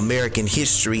American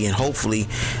history, and hopefully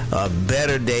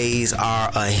better days are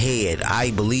ahead.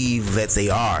 I believe that they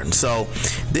are. And so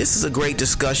this is a great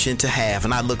discussion to have,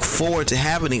 and I look forward to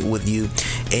having it with you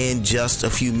in just a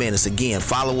few minutes. Again,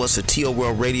 follow us at TO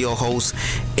World Radio Host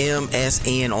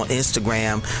MSN on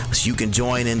Instagram so you can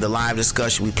join in the live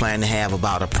discussion we plan to have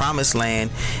about a promised land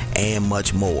and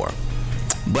much more.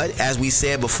 But as we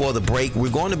said before the break, we're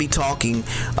going to be talking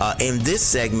in this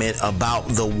segment about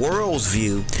the world's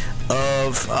view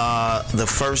of the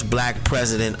first black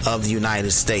president of the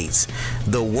United States.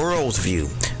 The world's view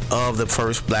of the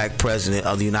first black president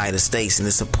of the United States. And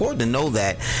it's important to know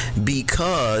that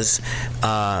because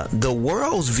the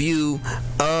world's view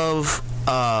of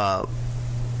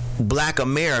black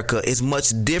America is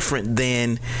much different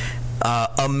than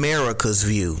America's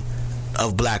view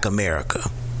of black America.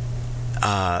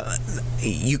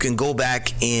 You can go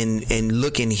back and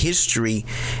look in history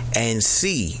and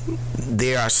see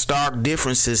there are stark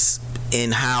differences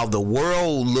in how the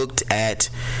world looked at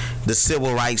the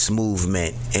civil rights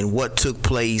movement and what took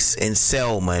place in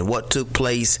Selma and what took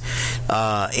place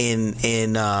in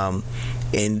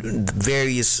in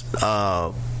various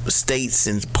states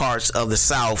and parts of the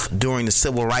South during the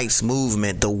Civil Rights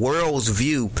Movement, the world's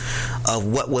view of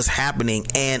what was happening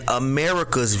and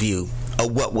America's view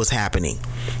of what was happening.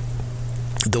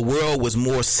 The world was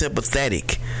more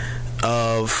sympathetic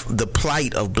of the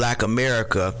plight of Black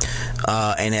America,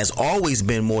 and has always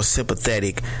been more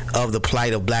sympathetic of the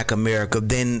plight of Black America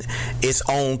than its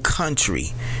own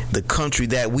country, the country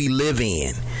that we live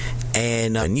in.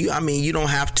 And you don't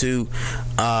have to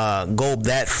go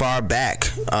that far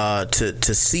back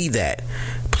to see that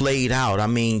played out. I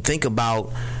mean, think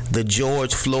about the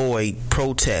George Floyd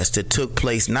protest that took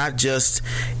place not just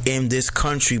in this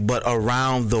country but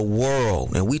around the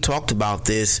world. And we talked about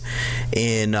this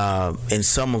in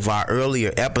some of our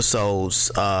earlier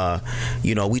episodes.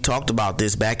 We talked about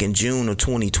this back in June of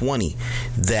 2020,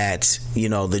 that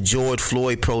the George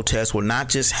Floyd protests were not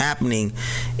just happening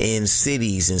in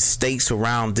cities and states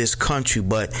around this country,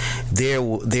 but there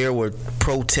were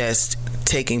protests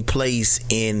taking place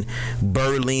in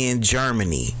Berlin,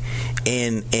 Germany,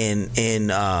 in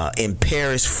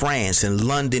Paris, France, and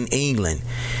London, England.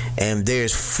 And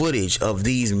there's footage of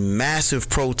these massive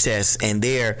protests, and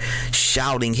they're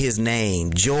shouting his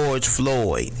name, George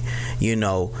Floyd.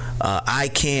 I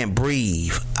can't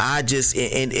breathe. And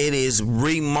it is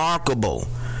remarkable.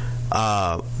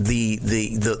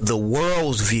 The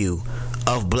world's view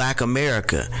of Black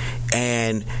America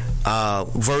and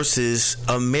versus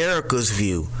America's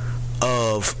view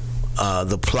of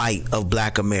the plight of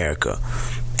Black America.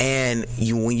 And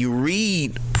when you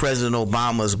read President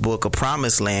Obama's book, A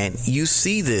Promised Land, you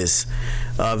see this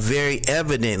very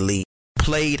evidently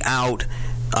played out,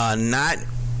 not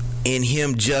in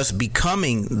him just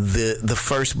becoming the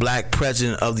first Black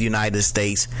president of the United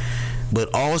States, but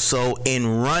also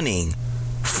in running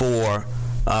for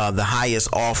the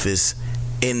highest office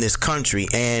in this country.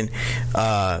 And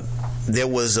there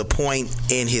was a point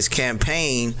in his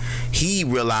campaign, he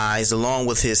realized, along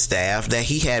with his staff, that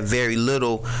he had very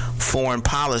little foreign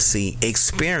policy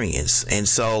experience. And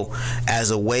so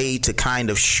as a way to kind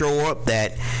of shore up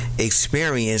that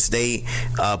experience, they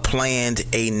planned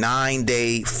a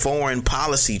 9-day foreign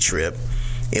policy trip.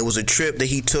 It was a trip that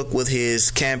he took with his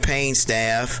campaign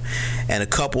staff and a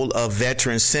couple of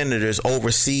veteran senators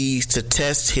overseas to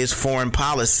test his foreign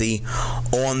policy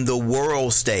on the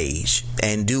world stage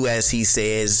and do, as he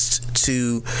says,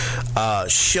 to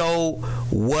show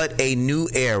what a new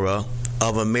era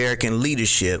of American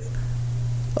leadership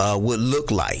would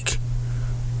look like.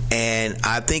 And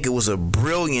I think it was a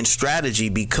brilliant strategy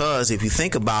because if you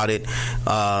think about it,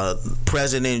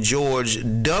 President George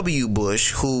W.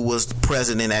 Bush, who was the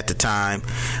president at the time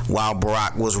while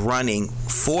Barack was running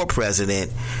for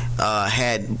president,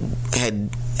 had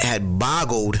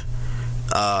boggled,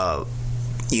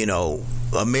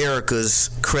 America's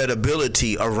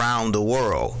credibility around the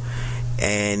world.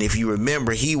 And if you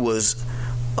remember, he was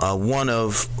one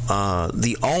of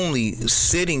the only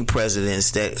sitting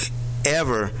presidents that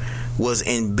ever was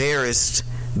embarrassed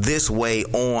this way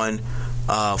on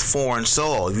foreign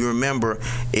soil. If you remember,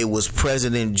 it was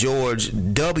President George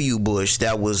W. Bush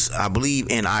that was, I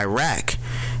believe, in Iraq,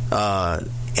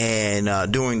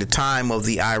 and during the time of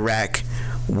the Iraq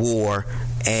War,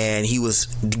 and he was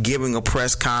giving a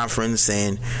press conference,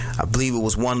 and I believe it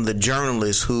was one of the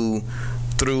journalists who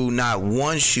threw not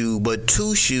one shoe but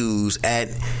two shoes at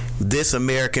this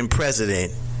American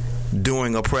president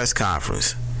during a press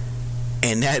conference.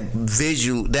 And that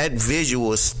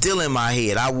visual is still in my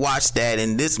head. I watched that,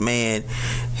 and this man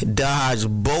dodged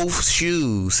both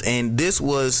shoes, and this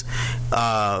was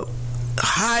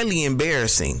highly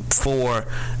embarrassing for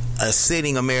a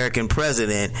sitting American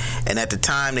president. And at the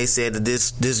time, they said that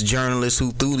this journalist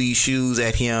who threw these shoes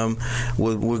at him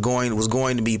was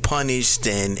going to be punished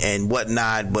and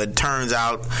whatnot. But turns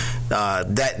out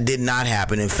that did not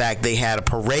happen. In fact, they had a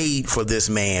parade for this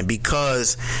man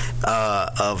because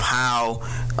of how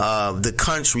the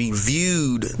country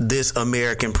viewed this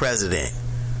American president.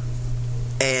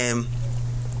 And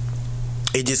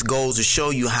it just goes to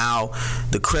show you how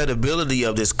the credibility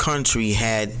of this country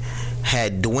had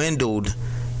dwindled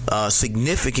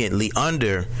significantly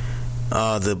under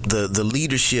the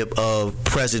leadership of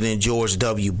President George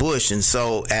W. Bush. And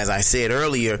so, as I said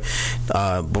earlier,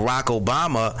 Barack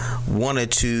Obama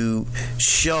wanted to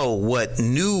show what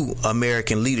new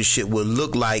American leadership would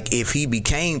look like if he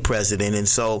became president. And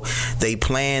so they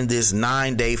planned this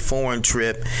 9-day foreign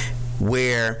trip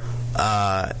where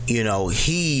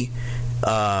he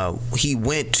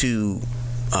went to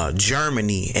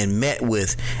Germany and met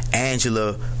with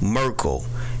Angela Merkel,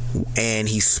 and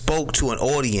he spoke to an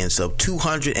audience of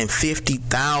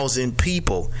 250,000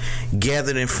 people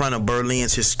gathered in front of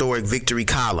Berlin's historic Victory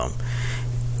Column.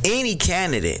 Any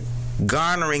candidate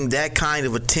garnering that kind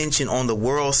of attention on the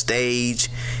world stage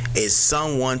is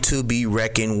someone to be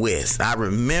reckoned with. I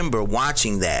remember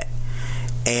watching that,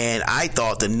 and I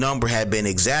thought the number had been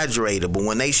exaggerated, but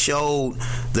when they showed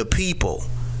the people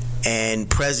and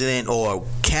president or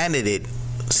candidate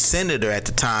senator at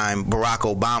the time, Barack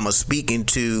Obama, speaking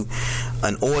to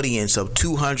an audience of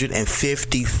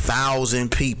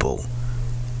 250,000 people,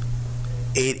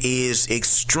 it is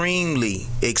extremely,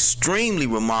 extremely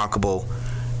remarkable.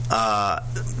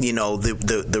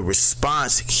 The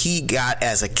response he got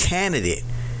as a candidate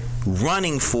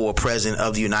running for president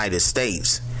of the United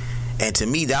States. And to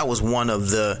me, that was one of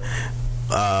the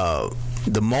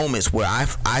moments where I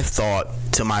thought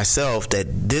to myself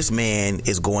that this man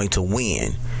is going to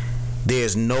win.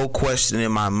 There's no question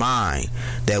in my mind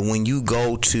that when you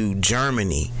go to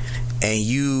Germany and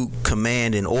you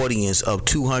command an audience of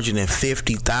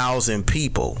 250,000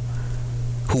 people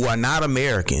who are not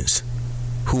Americans,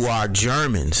 who are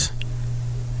Germans,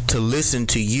 to listen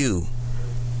to you,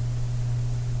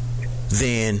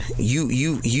 then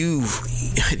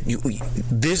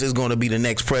this is going to be the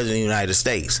next president of the United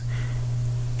States.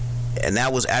 And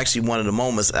that was actually one of the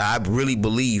moments I really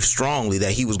believed strongly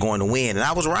that he was going to win, and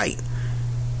I was right.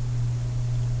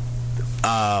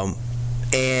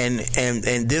 And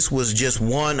this was just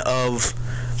one of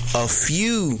a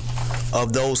few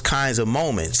of those kinds of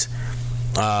moments.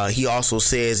 He also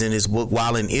says in his book,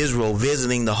 while in Israel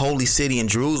visiting the holy city in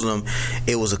Jerusalem,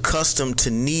 it was accustomed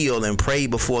to kneel and pray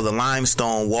before the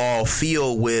limestone wall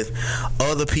filled with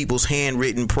other people's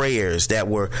handwritten prayers that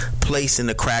were placed in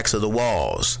the cracks of the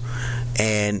walls.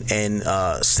 And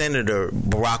Senator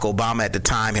Barack Obama at the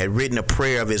time had written a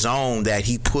prayer of his own that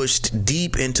he pushed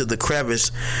deep into the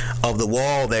crevice of the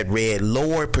wall that read,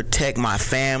 "Lord, protect my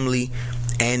family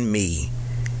and me.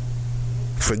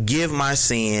 Forgive my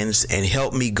sins and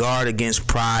help me guard against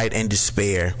pride and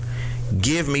despair.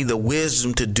 Give me the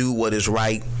wisdom to do what is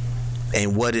right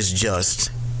and what is just.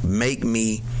 Make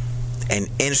me an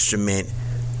instrument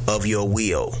of your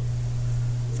will."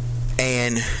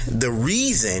 And the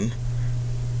reason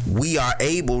we are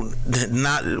able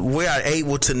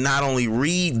to not only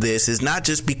read this is not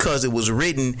just because it was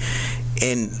written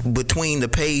in between the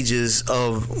pages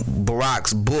of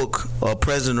Barack's book, or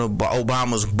President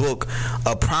Obama's book,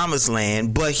 A Promised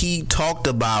Land, but he talked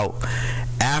about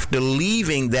after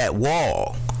leaving that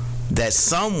wall that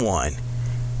someone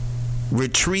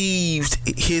retrieved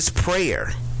his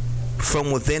prayer from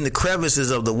within the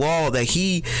crevices of the wall, that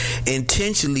he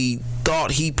intentionally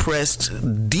thought he pressed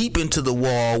deep into the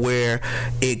wall where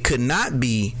it could not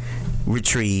be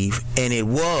retrieved, and it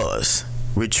was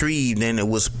retrieved, and it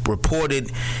was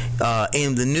reported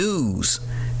in the news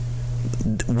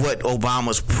what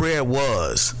Obama's prayer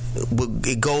was.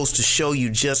 It goes to show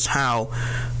you just how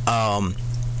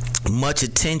much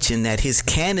attention that his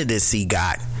candidacy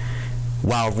got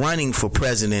while running for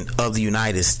president of the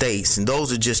United States. And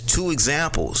those are just two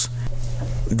examples.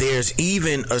 There's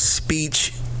even a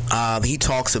speech he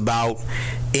talks about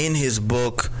in his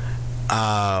book,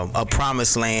 A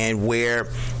Promised Land, where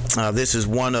this is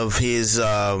one of his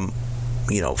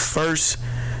first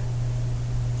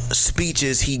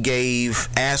speeches he gave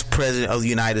as president of the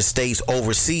United States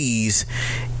overseas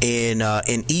in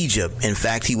Egypt. In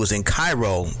fact, he was in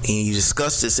Cairo, and he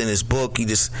discussed this in his book.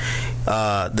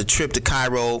 The trip to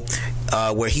Cairo,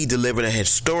 where he delivered a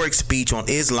historic speech on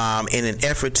Islam in an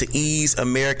effort to ease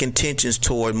American tensions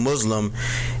toward Muslims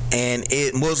and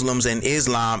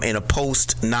Islam in a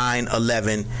post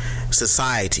 9/11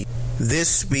 society. This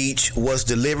speech was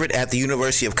delivered at the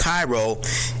University of Cairo,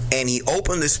 and he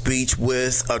opened the speech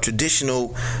with a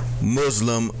traditional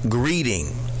Muslim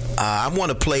greeting. I want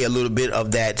to play a little bit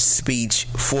of that speech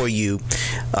for you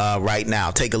right now.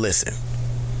 Take a listen.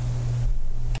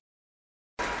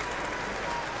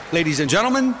 Ladies and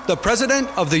gentlemen, the President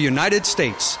of the United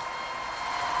States.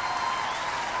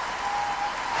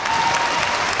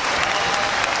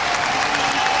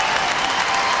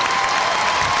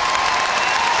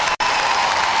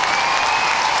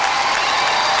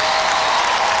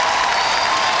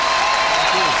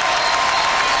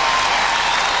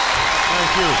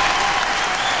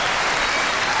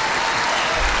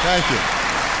 Thank you.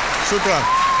 Shukran.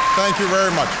 Thank you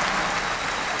very much.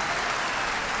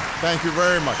 Thank you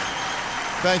very much.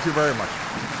 Thank you very much.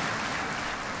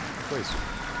 Please.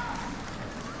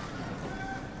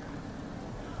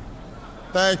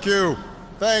 Thank you.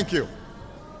 Thank you.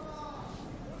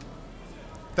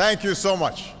 Thank you so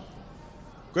much.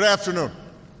 Good afternoon.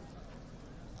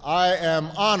 I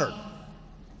am honored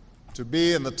to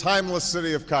be in the timeless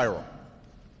city of Cairo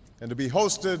and to be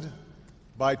hosted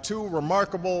by two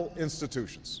remarkable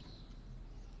institutions.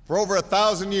 For over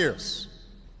 1,000 years,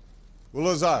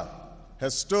 Al-Azhar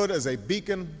has stood as a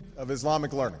beacon of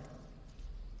Islamic learning.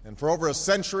 And for over a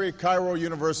century, Cairo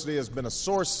University has been a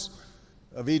source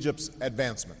of Egypt's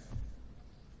advancement.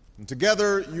 And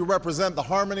together, you represent the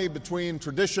harmony between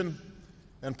tradition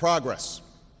and progress.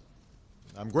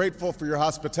 I'm grateful for your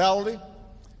hospitality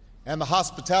and the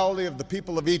hospitality of the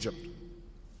people of Egypt.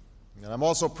 And I'm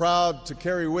also proud to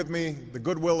carry with me the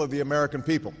goodwill of the American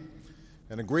people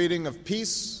and a greeting of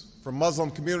peace from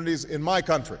Muslim communities in my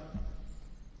country.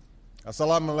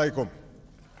 Assalamu alaikum.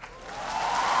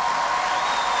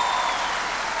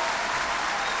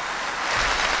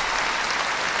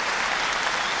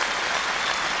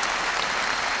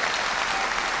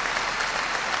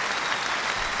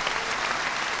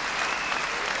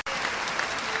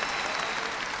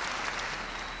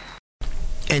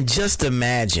 And just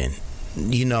imagine,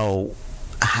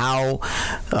 how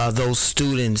those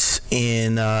students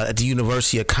at the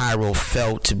University of Cairo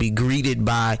felt to be greeted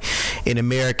by an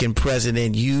American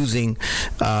president using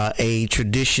a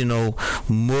traditional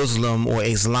Muslim or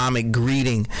Islamic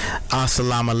greeting,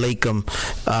 Assalamu alaikum,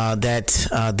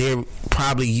 that they're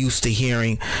probably used to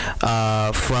hearing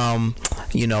from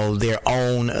their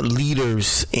own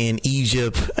leaders in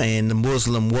Egypt and the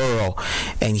Muslim world.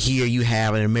 And here you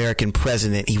have an American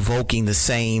president evoking the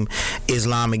same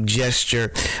Islamic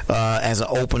gesture as an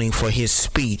opening for his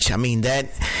speech. I mean, that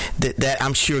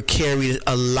I'm sure carried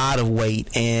a lot of weight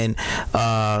and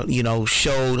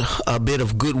showed a bit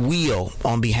of goodwill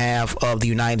on behalf of the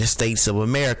United States of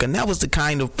America. And that was the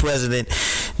kind of president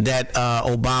that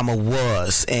Obama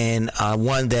was, and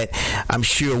one that I'm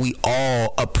sure we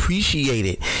all appreciated.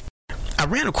 I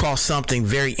ran across something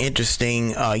very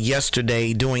interesting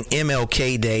yesterday during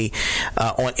MLK Day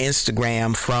on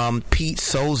Instagram from Pete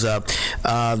Souza,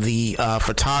 the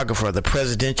photographer, the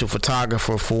presidential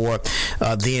photographer for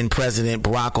then President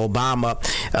Barack Obama,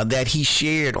 that he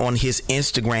shared on his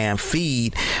Instagram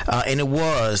feed. And it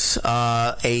was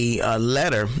a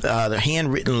letter, the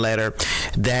handwritten letter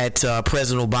that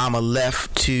President Obama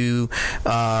left to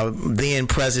then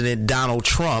President Donald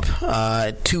Trump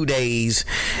 2 days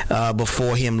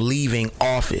before him leaving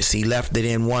office. He left it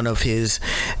in one of his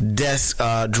desk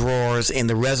drawers in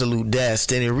the Resolute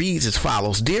desk, and it reads as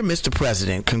follows: Dear Mr.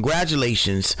 President,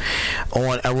 congratulations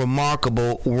on a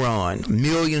remarkable run.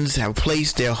 Millions have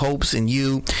placed their hopes in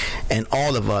you, and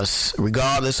all of us,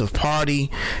 regardless of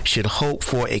party, should hope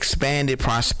for expanded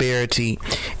prosperity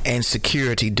and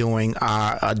security during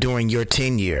your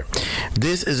tenure.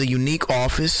 This is a unique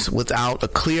office without a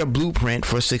clear blueprint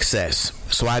for success,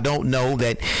 so I don't know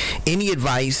that any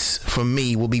advice from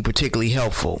me will be particularly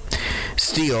helpful.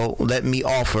 Still, let me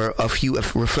offer a few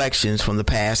reflections from the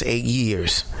past 8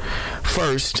 years.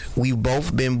 First, we've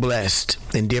both been blessed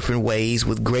in different ways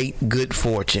with great good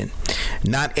fortune.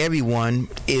 Not everyone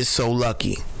is so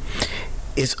lucky.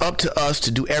 It's up to us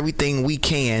to do everything we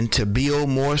can to build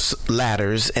more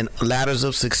ladders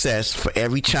of success for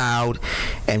every child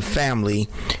and family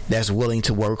that's willing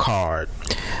to work hard.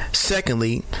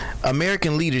 Secondly,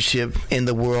 American leadership in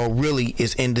the world really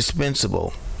is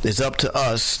indispensable. It's up to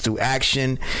us through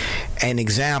action and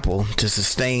example to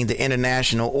sustain the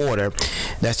international order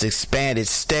that's expanded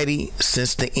steady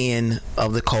since the end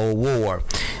of the Cold War,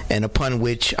 and upon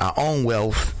which our own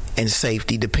wealth and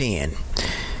safety depend.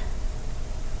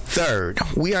 Third,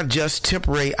 we are just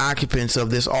temporary occupants of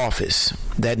this office.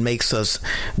 That makes us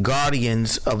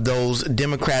guardians of those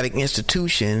democratic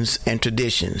institutions and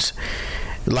traditions,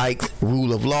 like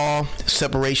rule of law,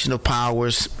 separation of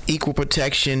powers, equal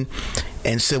protection,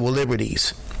 and civil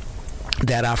liberties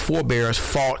that our forebears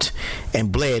fought and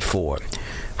bled for.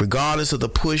 Regardless of the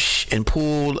push and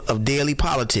pull of daily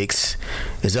politics,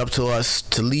 it's up to us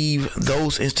to leave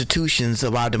those institutions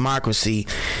of our democracy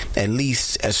at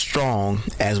least as strong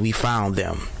as we found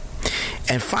them.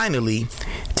 And finally,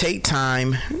 take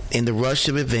time in the rush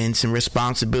of events and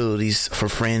responsibilities for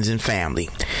friends and family.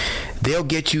 They'll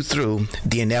get you through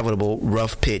the inevitable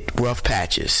rough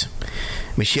patches.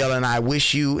 Michelle and I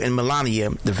wish you and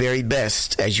Melania the very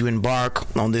best as you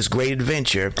embark on this great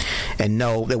adventure, and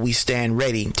know that we stand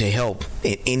ready to help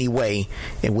in any way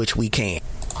in which we can.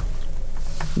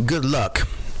 Good luck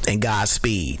and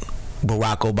Godspeed,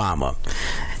 Barack Obama.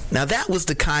 Now, that was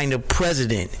the kind of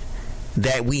president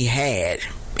that we had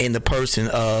in the person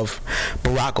of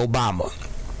Barack Obama.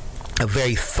 A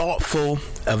very thoughtful,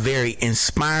 a very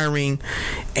inspiring,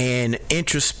 and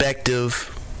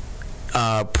introspective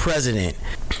president.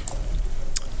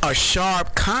 a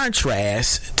sharp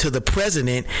contrast to the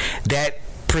president that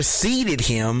preceded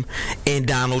him in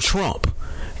Donald Trump,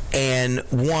 and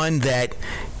one that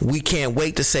we can't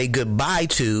wait to say goodbye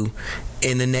to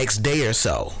in the next day or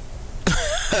so.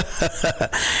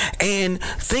 And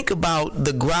think about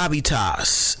the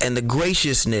gravitas and the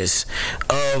graciousness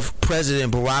of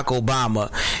President Barack Obama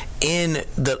in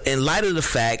light of the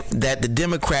fact that the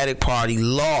Democratic Party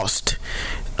lost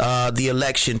the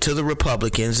election to the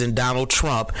Republicans and Donald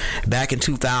Trump back in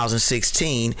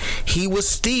 2016. He was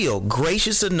still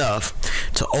gracious enough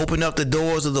to open up the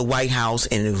doors of the White House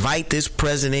and invite this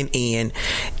president in,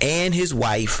 and his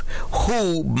wife,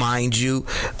 who, mind you,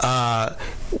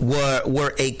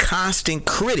 were a constant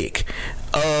critic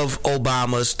of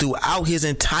Obama's throughout his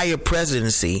entire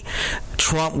presidency.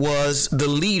 Trump was the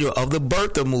leader of the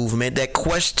birther movement that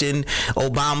questioned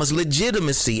Obama's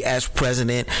legitimacy as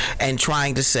president and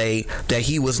trying to say that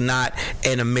he was not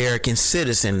an American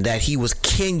citizen, that he was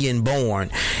Kenyan born,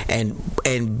 and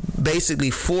basically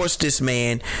forced this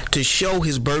man to show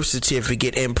his birth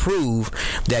certificate and prove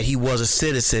that he was a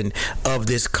citizen of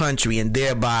this country, and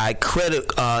thereby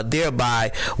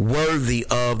worthy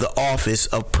of the office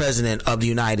of President of the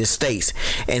United States.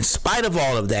 In spite of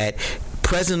all of that,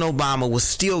 President Obama was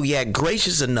still yet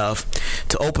gracious enough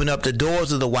to open up the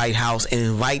doors of the White House and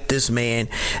invite this man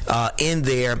in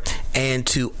there, and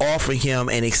to offer him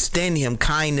and extend him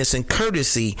kindness and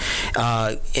courtesy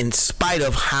in spite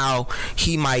of how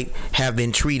he might have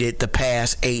been treated the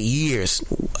past 8 years.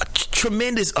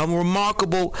 A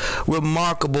remarkable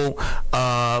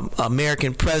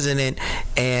American president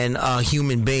and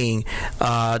human being,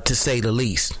 to say the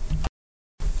least.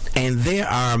 And there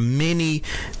are many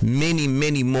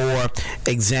more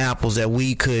examples that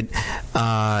we could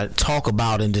talk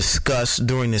about and discuss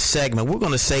during this segment. We're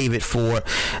going to save it for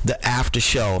the after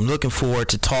show. I'm looking forward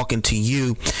to talking to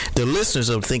you, the listeners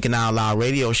of Thinking Out Loud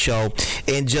Radio Show,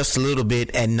 in just a little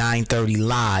bit at 9:30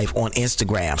 live on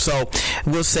Instagram. So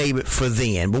we'll save it for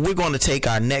then. But we're going to take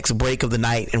our next break of the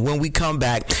night, and when we come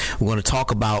back, we're going to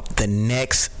talk about the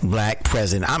next black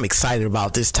president. I'm excited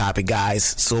about this topic, guys.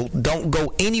 So don't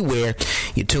go anywhere.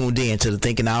 You're tuned in to the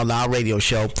Thinking Out Loud Radio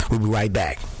Show. We'll be right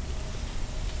back.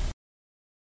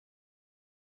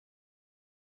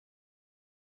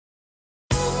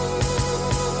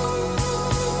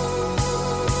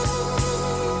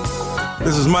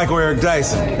 This is Michael Eric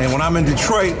Dyson, and when I'm in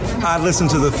Detroit, I listen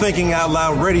to the Thinking Out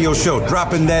Loud Radio Show,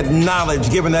 dropping that knowledge,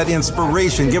 giving that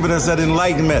inspiration, giving us that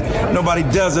enlightenment. Nobody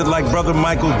does it like Brother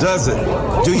Michael does it.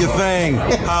 Do your thing.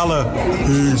 Holla.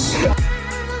 Peace.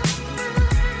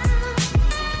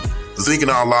 The Thinking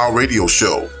Out Loud Radio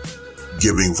Show,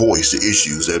 giving voice to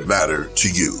issues that matter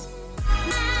to you.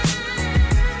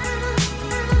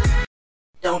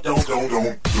 Don't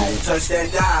touch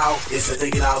that dial. It's the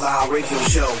Thinking Out Loud Radio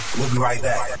Show. We'll be right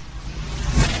back.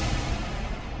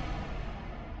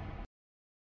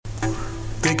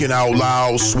 Thinking Out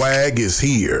Loud swag is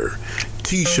here.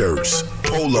 T-shirts,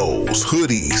 polos,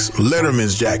 hoodies,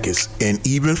 Letterman's jackets, and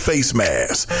even face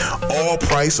masks. All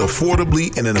priced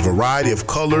affordably and in a variety of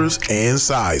colors and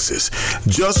sizes.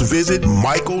 Just visit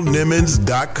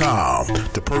michaelnimmons.com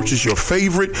to purchase your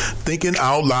favorite Thinking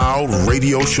Out Loud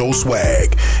Radio Show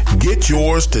swag. Get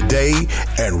yours today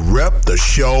and rep the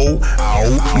show out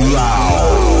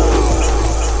loud.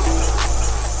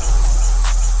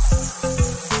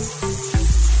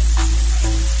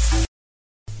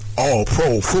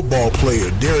 All-Pro football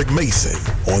player Derek Mason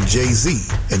on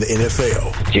Jay-Z in the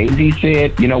NFL. Jay-Z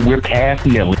said, we're past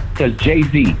kneeling. Because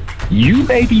Jay-Z, you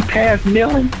may be past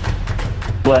kneeling,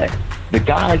 but the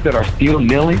guys that are still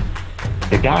kneeling,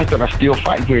 the guys that are still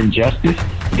fighting for injustice,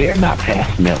 they're not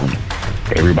past kneeling.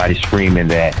 Everybody's screaming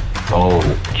that,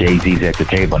 Jay-Z's at the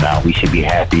table now. We should be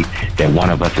happy that one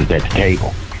of us is at the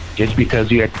table. Just because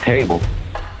you're at the table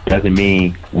doesn't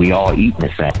mean we all eating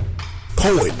the same.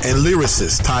 Poet and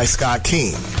lyricist Ty Scott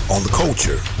King on the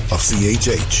culture of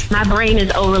CHH. My brain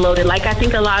is overloaded. I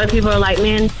think a lot of people are like,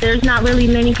 man, there's not really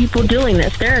many people doing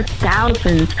this. There are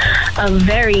thousands of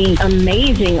very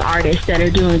amazing artists that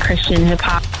are doing Christian hip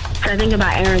hop. So I think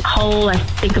about Aaron Cole. I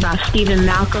think about Stephen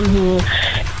Malcolm, who,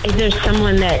 if there's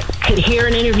someone that could hear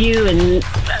an interview and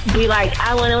be like,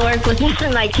 I want to work with him,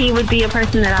 he would be a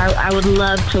person that I would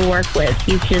love to work with.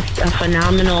 He's just a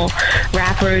phenomenal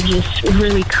rapper, just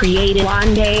really creative.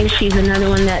 Wande, she's another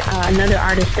one another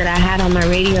artist that I had on my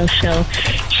radio show.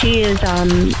 She is,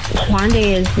 Wande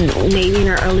is maybe in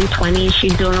her early 20s.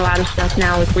 She's doing a lot of stuff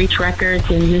now with Reach Records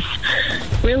and just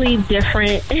really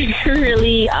different,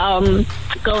 really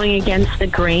going against the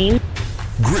grain.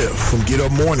 Griff from Get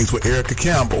Up Mornings with Erica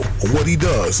Campbell on what he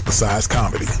does besides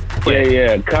comedy.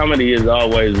 Yeah. Comedy is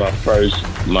always my first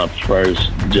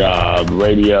job.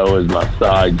 Radio is my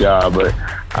side job, but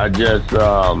I just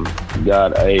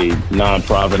got a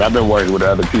nonprofit. I've been working with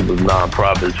other people's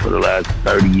nonprofits for the last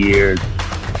 30 years,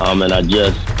 and I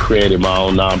just created my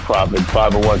own nonprofit,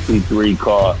 501c3,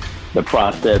 called the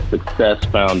Process Success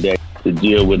Foundation, to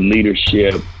deal with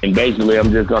leadership. And basically,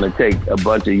 I'm just going to take a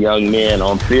bunch of young men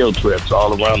on field trips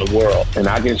all around the world. And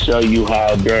I can show you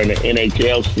how during the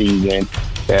NHL season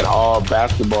that all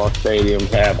basketball stadiums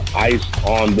have ice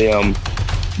on them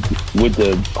with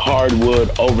the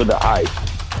hardwood over the ice.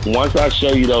 Once I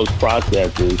show you those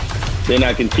processes, then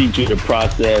I can teach you the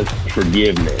process of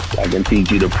forgiveness. I can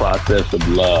teach you the process of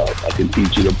love. I can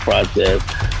teach you the process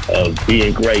of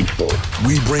being grateful.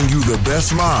 We bring you the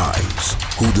best minds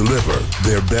who deliver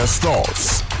their best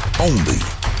thoughts only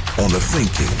on the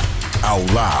Thinking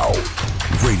Out Loud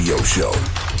radio show.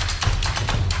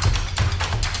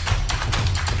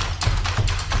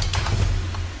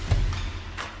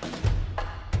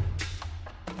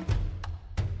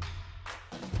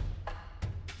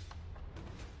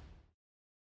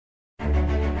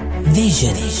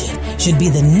 Vision should be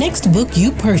the next book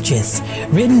you purchase.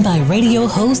 Written by radio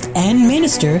host and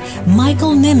minister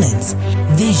Michael Nimmons.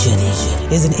 Vision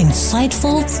is an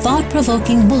insightful,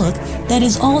 thought-provoking book that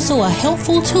is also a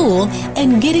helpful tool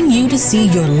in getting you to see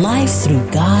your life through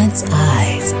God's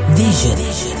eyes. Vision.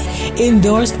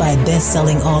 Endorsed by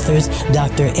best-selling authors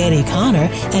Dr. Eddie Connor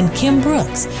and Kim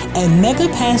Brooks and mega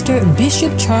pastor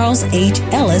Bishop Charles H.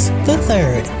 Ellis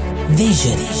III.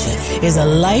 Vision is a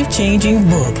life-changing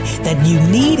book that you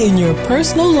need in your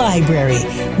personal library.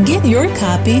 Get your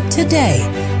copy today.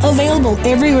 Available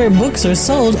everywhere books are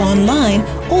sold online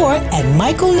or at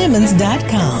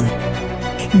michaelnimmons.com.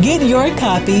 Get your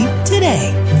copy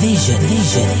today. Vision.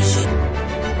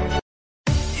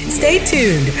 Stay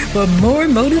tuned for more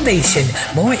motivation,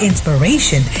 more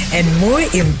inspiration, and more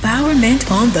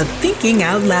empowerment on the Thinking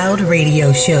Out Loud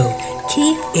radio show.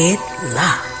 Keep it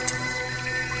locked.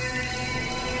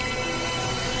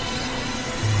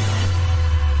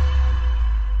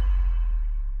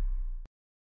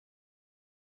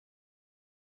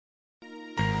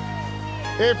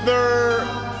 If there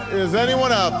is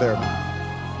anyone out there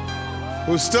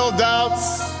who still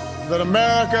doubts that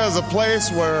America is a place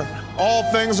where all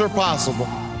things are possible,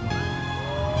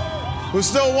 who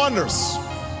still wonders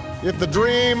if the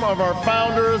dream of our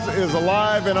founders is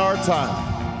alive in our time,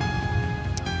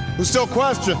 who still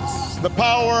questions the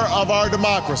power of our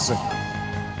democracy,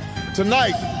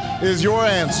 tonight is your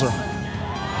answer.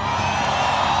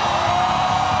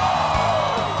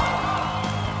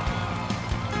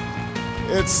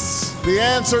 It's the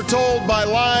answer told by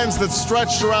lines that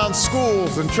stretched around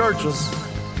schools and churches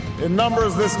in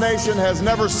numbers this nation has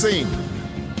never seen,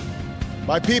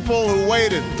 by people who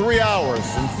waited 3 hours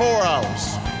and 4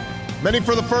 hours, many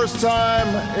for the first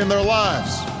time in their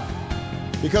lives,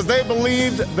 because they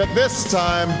believed that this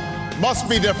time must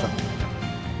be different,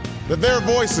 that their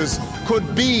voices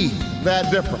could be that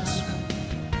difference.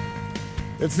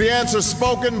 It's the answer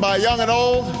spoken by young and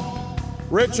old,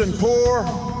 rich and poor,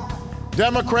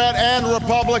 Democrat and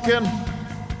Republican,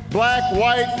 black,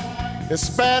 white,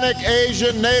 Hispanic,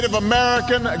 Asian, Native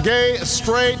American, gay,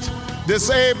 straight,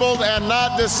 disabled and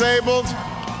not disabled,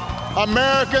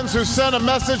 Americans who sent a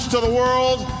message to the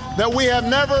world that we have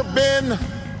never been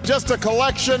just a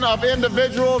collection of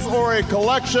individuals or a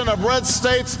collection of red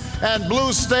states and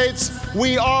blue states.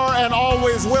 We are and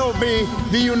always will be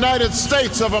the United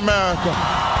States of America.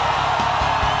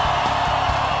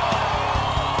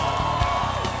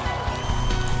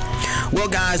 Well,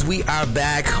 guys, we are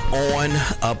back on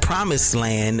a Promised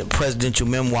Land presidential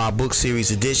memoir book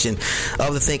series edition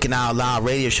of the Thinking Out Loud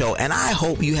radio show. And I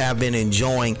hope you have been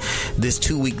enjoying this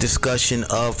 2-week discussion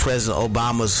of President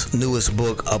Obama's newest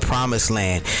book, A Promised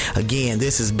Land. Again,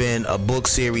 this has been a book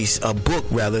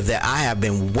that I have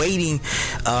been waiting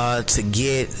to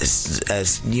get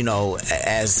as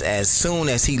soon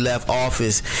as he left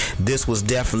office. This was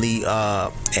definitely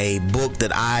a book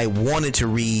that I wanted to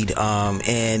read,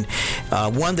 and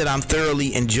one that I'm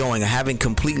thoroughly enjoying. I haven't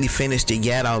completely finished it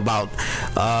yet. I'm about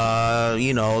a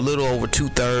little over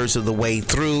 2/3 of the way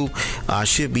through.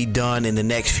 Should be done in the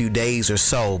next few days or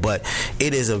so, but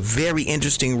it is a very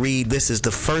interesting read. This is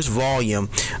the first volume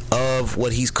of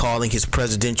what he's calling his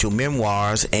presidential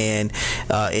memoirs, and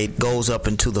it goes up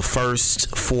into the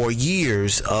first 4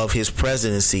 years of his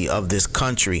presidency of this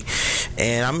country,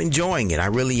 and I'm enjoying it. I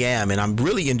really am, and I'm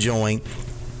really enjoying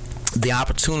the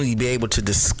opportunity to be able to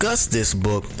discuss this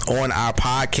book on our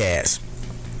podcast.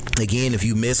 Again, if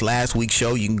you missed last week's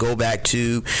show, you can go back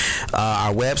to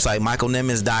our website,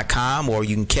 michaelnimmons.com, or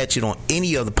you can catch it on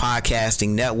any of the podcasting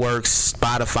networks,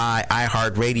 Spotify,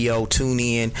 iHeartRadio,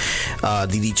 TuneIn.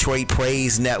 The Detroit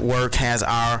Praise Network has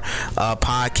our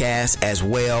podcast as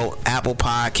well, Apple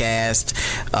Podcast,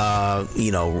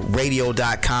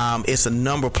 radio.com. It's a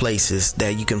number of places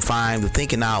that you can find the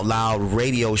Thinking Out Loud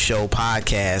Radio Show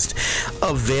podcast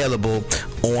available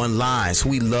online. So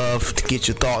we love to get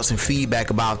your thoughts and feedback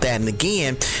about that. And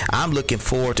again, I'm looking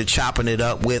forward to chopping it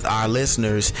up with our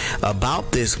listeners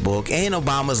about this book and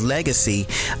Obama's legacy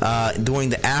during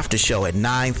the after show at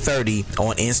 9:30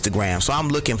 on Instagram. So I'm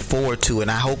looking forward to it,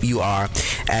 and I hope you are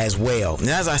as well. And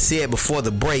as I said before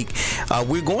the break,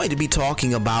 we're going to be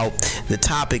talking about the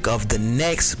topic of the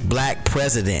next black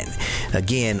president.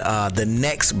 Again, the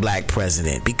next black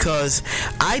president, because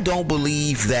I don't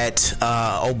believe that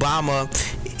Obama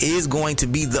is going to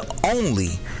be the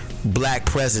only black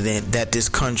president that this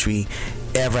country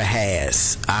ever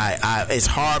has. It's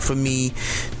hard for me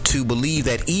to believe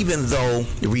that, even though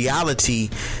reality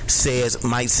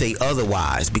might say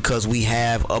otherwise, because we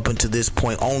have up until this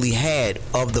point only had,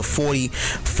 of the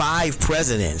 45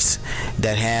 presidents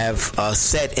that have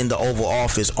sat in the Oval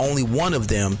Office, only one of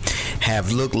them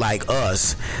have looked like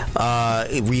us.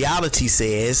 Reality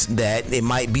says that it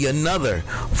might be another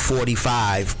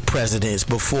 45 presidents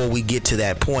before we get to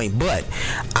that point, but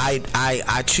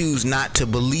I choose not to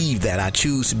believe that. I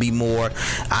choose to be more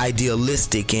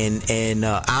idealistic and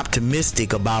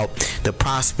optimistic about the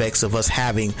prospects of us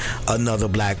having another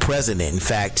black president. In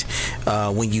fact,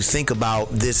 when you think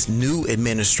about this new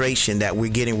administration that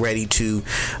we're getting ready to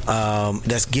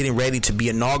that's getting ready to be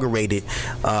inaugurated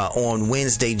on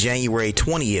Wednesday, January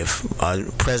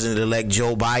 20th, President-elect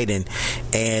Joe Biden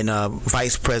and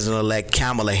Vice President-elect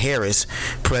Kamala Harris.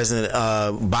 President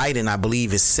Biden, I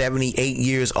believe, is 78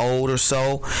 years old or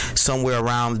so, somewhere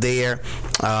around there.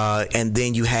 And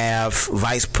then you have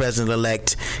Vice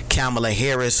President-elect Kamala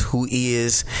Harris, who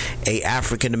is a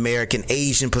African American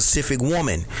Asian Pacific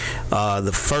woman,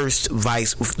 the first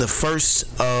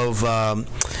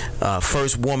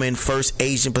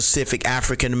Asian Pacific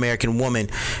African American woman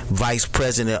vice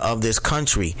president of this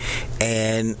country.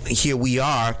 And here we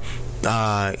are. The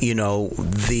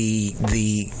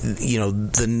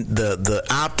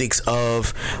optics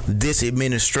of this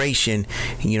administration,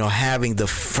 having the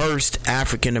first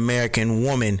African American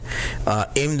woman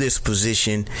in this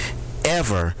position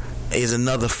ever, is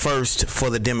another first for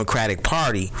the Democratic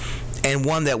Party, and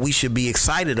one that we should be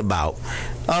excited about.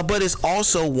 But it's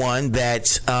also one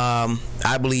that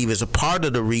I believe is a part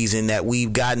of the reason that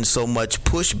we've gotten so much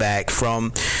pushback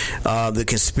from the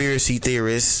conspiracy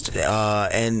theorists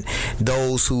and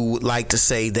those who would like to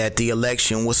say that the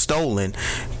election was stolen,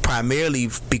 primarily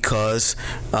because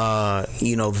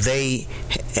they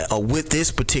with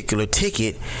this particular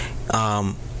ticket,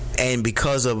 and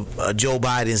because of Joe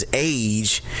Biden's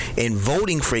age, and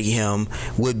voting for him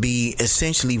would be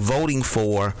essentially voting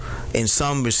for, in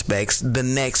some respects, the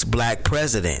next black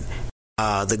president.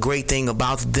 The great thing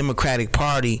about the Democratic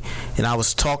Party, and I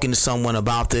was talking to someone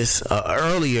about this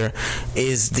earlier,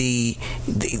 is they're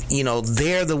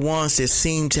the ones that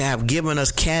seem to have given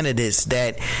us candidates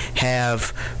that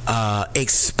have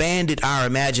expanded our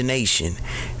imagination,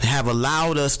 have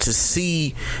allowed us to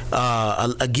see,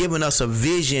 given us a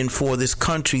vision for this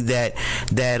country that's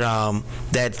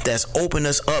opened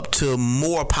us up to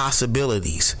more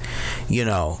possibilities.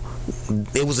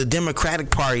 It was a Democratic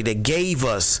Party that gave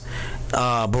us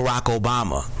Barack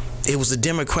Obama. It was the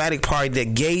Democratic Party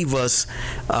that gave us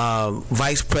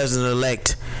Vice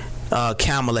President-elect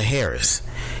Kamala Harris.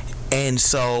 And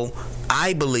so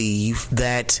I believe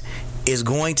that it's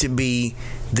going to be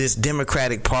this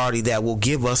Democratic Party that will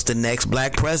give us the next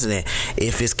black president.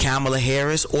 If it's Kamala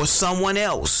Harris or someone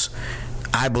else,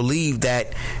 I believe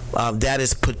that that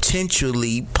is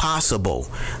potentially possible.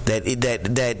 That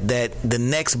the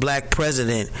next black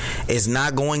president is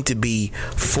not going to be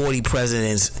 40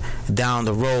 presidents down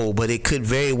the road, but it could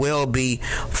very well be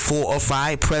 4 or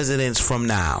 5 presidents from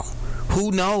now.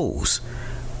 Who knows?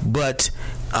 But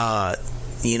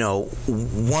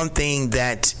one thing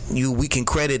that we can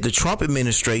credit the Trump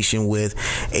administration with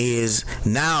is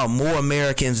now more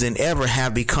Americans than ever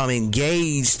have become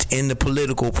engaged in the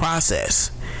political process.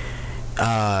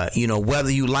 Whether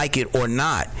you like it or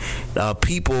not,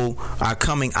 people are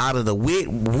coming out of the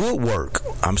woodwork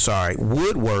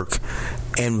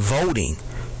and voting.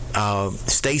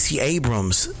 Stacey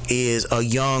Abrams is a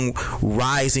young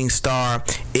rising star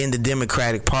in the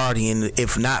Democratic Party, and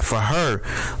if not for her,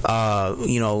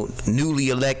 newly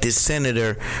elected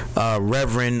Senator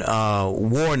Reverend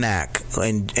Warnock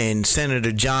and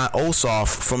Senator John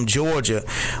Ossoff from Georgia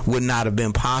would not have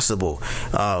been possible.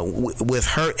 With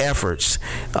her efforts,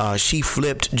 she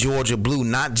flipped Georgia blue,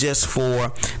 not just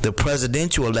for the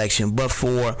presidential election, but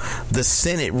for the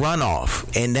Senate runoff,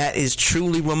 and that is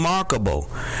truly remarkable.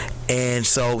 And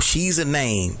so she's a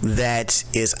name that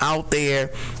is out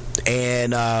there,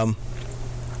 and I'm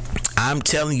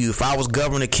telling you, if I was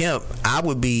Governor Kemp, I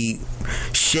would be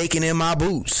shaking in my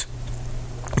boots.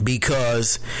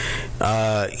 Because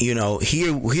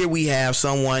here we have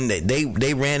someone that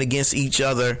they ran against each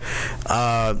other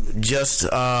just 3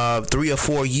 or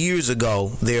 4 years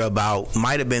ago, thereabout.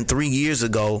 Might have been 3 years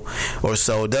ago or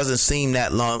so. It doesn't seem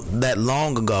that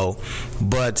long ago,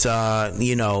 but I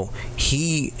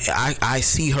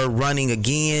see her running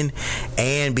again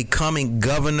and becoming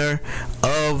governor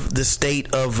of the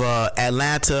state of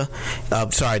the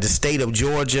state of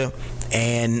Georgia.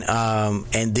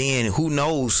 And then who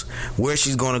knows where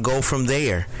she's going to go from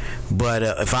there. But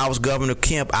if I was Governor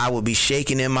Kemp, I would be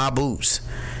shaking in my boots,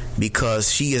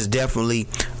 because she is definitely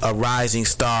a rising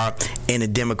star in the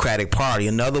Democratic Party.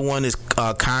 Another one is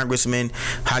Congressman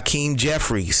Hakeem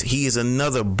Jeffries. He is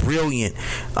another brilliant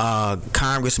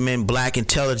congressman, black,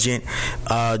 intelligent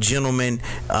gentleman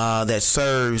that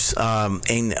serves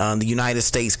in the United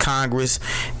States Congress,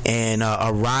 and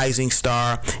a rising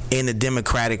star in the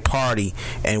Democratic Party,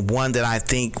 and one that I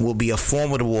think will be a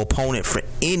formidable opponent for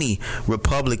any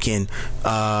Republican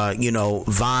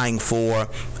vying for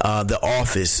the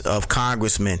office of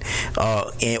congressman,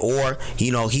 or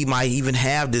he might even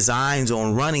have designs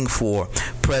on running for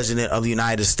president of the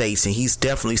United States. And he's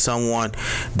definitely someone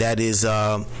that is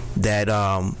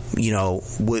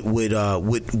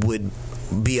would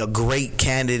be a great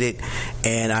candidate,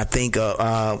 and I think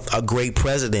a great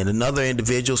president. Another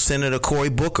individual, Senator Cory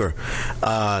Booker.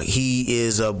 He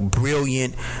is a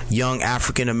brilliant young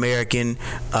African American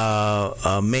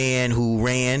man who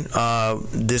ran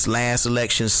this last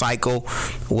election cycle,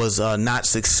 was not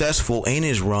successful in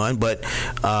his run, but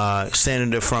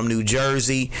senator from New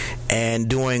Jersey, and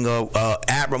doing a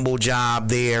admirable job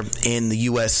there in the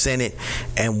U.S. Senate,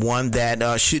 and one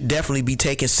that should definitely be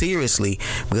taken seriously,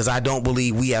 because I don't believe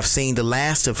we have seen the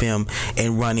last of him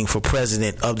in running for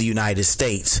president of the United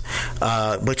States.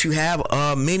 But you have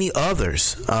many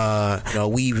others.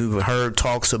 We've heard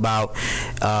talks about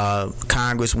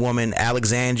Congresswoman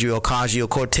Alexandria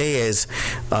Ocasio-Cortez,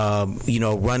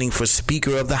 running for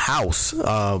Speaker of the House,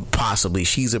 possibly.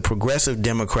 She's a progressive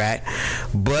Democrat,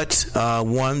 but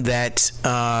one that,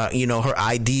 her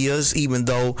ideas, even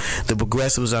though the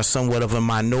progressives are somewhat of a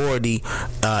minority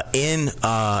in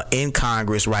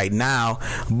Congress right now,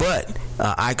 but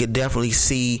I could definitely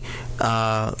see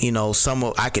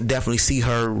I could definitely see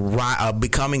her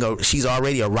becoming she's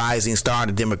already a rising star in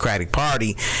the Democratic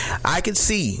Party. I could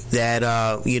see that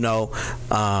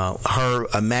her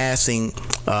amassing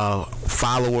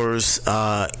followers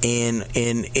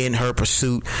in her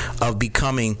pursuit of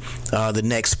becoming the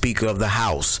next Speaker of the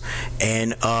House,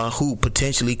 and who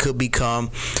potentially could become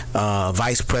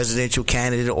vice presidential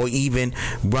candidate, or even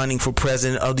running for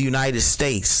president of the United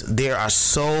States. There are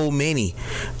so many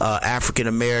African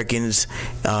Americans,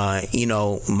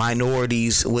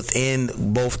 minorities within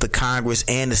both the Congress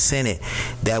and the Senate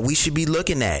that we should be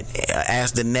looking at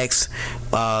as the next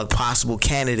possible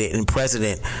candidate and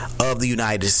president of the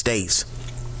United States.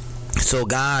 So,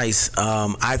 guys,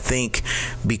 I think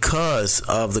because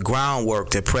of the groundwork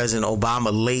that President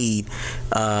Obama laid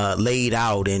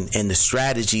out, and the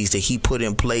strategies that he put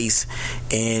in place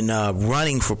in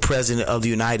running for president of the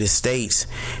United States,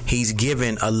 he's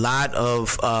given a lot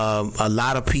of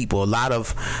people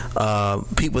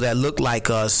that look like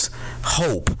us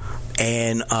hope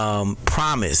and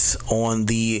promise on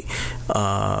the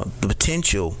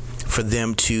potential for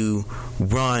them to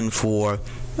run for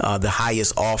the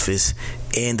highest office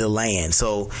in the land.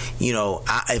 So,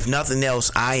 if nothing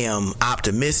else, I am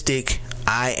optimistic.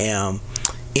 I am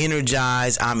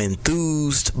energized. I'm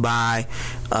enthused by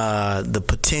the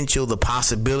potential, the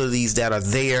possibilities that are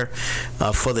there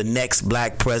for the next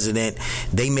black president.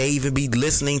 They may even be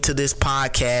listening to this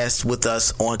podcast with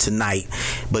us on tonight.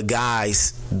 But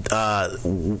guys,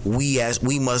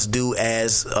 we must do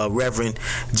as Reverend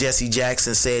Jesse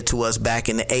Jackson said to us back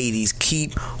in the 80s,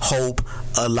 keep hope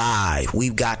alive.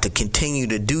 We've got to continue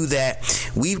to do that.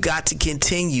 We've got to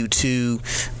continue to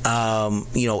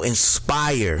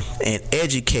inspire and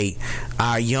educate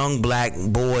our young black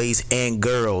boys and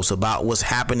girls girls about what's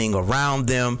happening around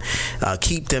them,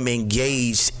 keep them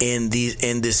engaged in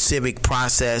this civic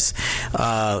process,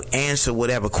 answer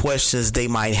whatever questions they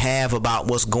might have about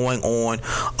what's going on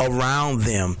around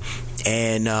them,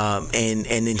 and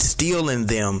instill in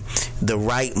them the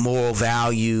right moral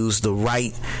values, the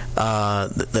right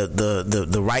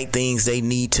the right things they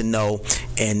need to know,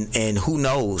 and who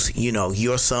knows,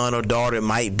 your son or daughter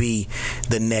might be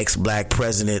the next black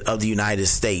president of the United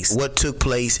States. What took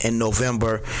place in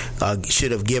November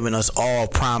should have given us all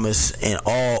promise and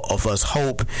all of us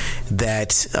hope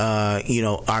that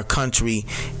our country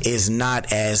is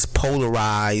not as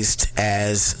polarized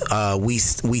as we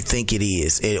think it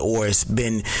is, or it's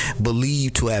been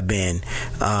believed to have been,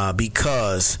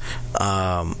 because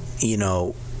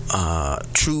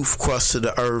truth crust to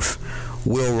the earth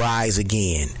will rise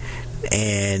again.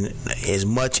 And as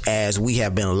much as we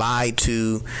have been lied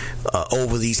to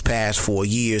over these past 4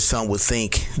 years, some would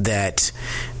think that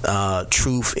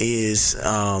truth is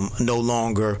no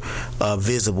longer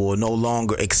visible or no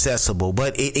longer accessible,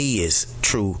 but it is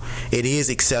true. It is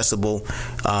accessible.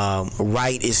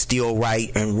 Right is still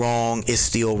right and wrong is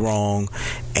still wrong,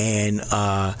 and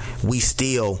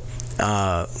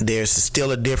there's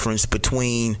still a difference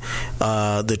between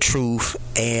the truth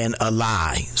and a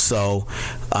lie. So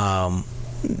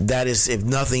that is, if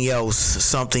nothing else,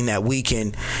 something that we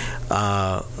can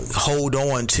hold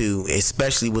on to,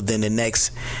 especially within the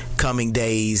next coming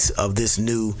days of this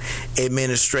new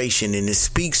administration. And it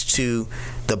speaks to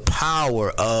the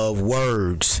power of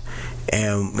words.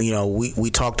 And we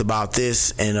talked about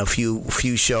this in a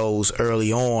few shows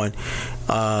early on,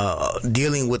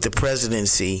 dealing with the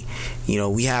presidency.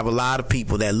 We have a lot of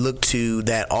people that look to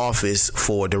that office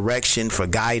for direction, for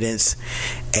guidance,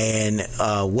 and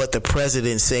what the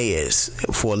president says,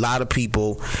 for a lot of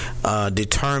people,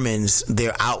 determines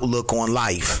their outlook on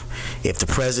life. If the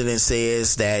president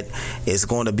says that it's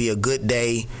going to be a good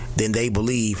day, then they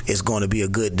believe it's going to be a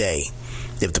good day.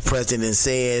 If the president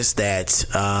says that,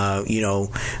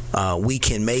 we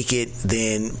can make it,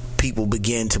 then people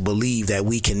begin to believe that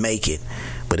we can make it.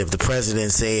 But if the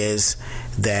president says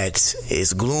that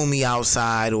it's gloomy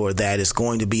outside or that it's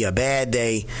going to be a bad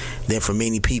day, then for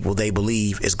many people, they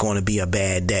believe it's going to be a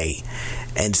bad day.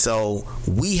 And so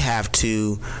we have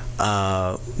to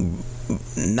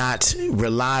not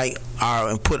rely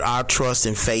and put our trust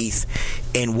and faith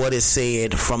in what is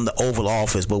said from the Oval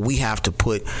Office, but we have to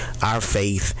put our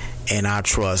faith and our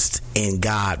trust in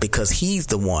God, because He's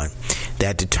the one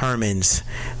that determines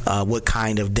what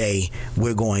kind of day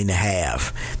we're going to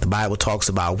have. The Bible talks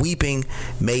about weeping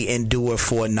may endure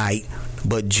for a night,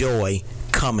 but joy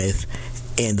cometh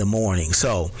in the morning.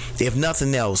 So if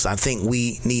nothing else, I think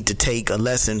we need to take a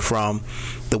lesson from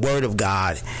the Word of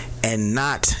God and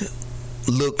not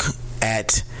look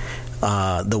at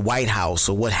the White House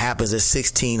or what happens at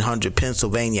 1600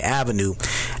 Pennsylvania Avenue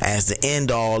as the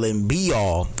end all and be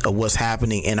all of what's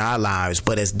happening in our lives.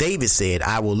 But as David said,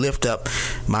 I will lift up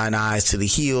mine eyes to the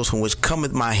hills from which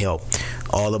cometh my help.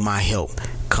 All of my help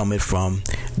cometh from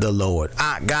the Lord.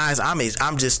 Guys,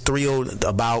 I'm just thrilled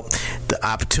about the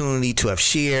opportunity to have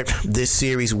shared this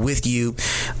series with you,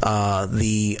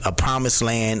 the Promised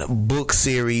Land book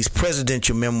series,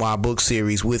 presidential memoir book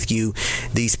series with you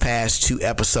these past 2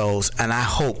 episodes, and I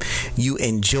hope you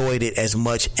enjoyed it as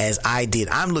much as I did.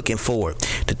 I'm looking forward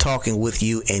to talking with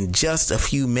you in just a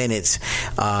few minutes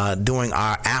during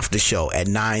our after show at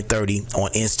 9:30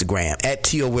 on Instagram at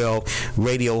TOL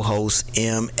Radio Host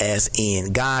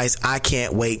MSN. Guys, I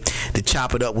can't wait to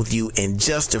chop it up with you in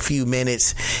just a few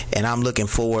minutes, and I'm looking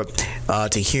forward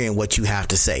to hearing what you have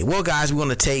to say. Well, guys, we're going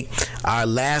to take our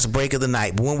last break of the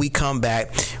night, but when we come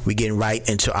back, we're getting right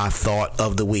into our thought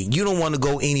of the week. You don't want to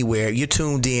go anywhere. You're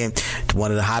tuned in to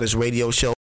one of the hottest radio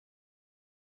shows.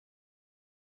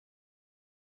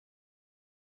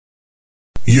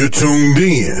 You're tuned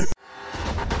in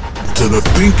to the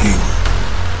Thinking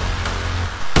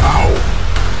Out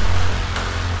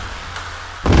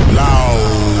Loud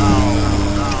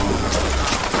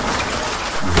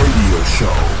radio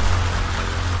show,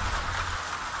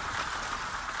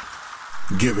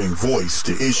 giving voice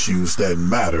to issues that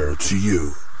matter to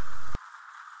you.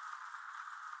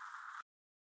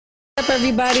 What's up,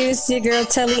 everybody? This is your girl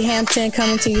Telly Hampton,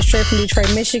 coming to you straight from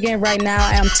Detroit, Michigan. Right now,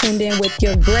 I am tuned in with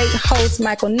your great host,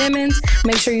 Michael Nimmons.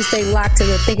 Make sure you stay locked to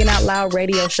the Thinking Out Loud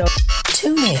radio show.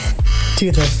 Tune in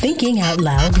to the Thinking Out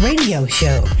Loud radio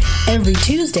show every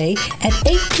Tuesday at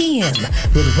 8 p.m.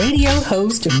 with radio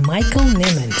host Michael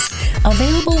Nimmons.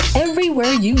 Available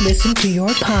everywhere you listen to your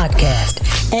podcast.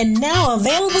 And now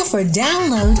available for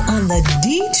download on the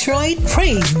Detroit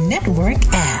Praise Network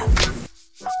app.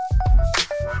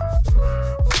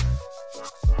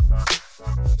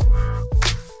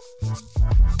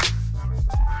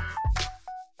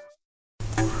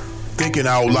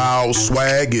 Thinking Out Loud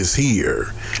swag is here.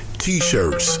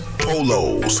 T-shirts,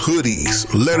 polos, hoodies,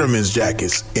 Letterman's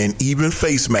jackets, and even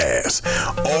face masks.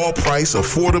 All priced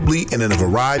affordably and in a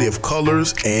variety of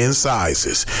colors and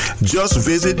sizes. Just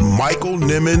visit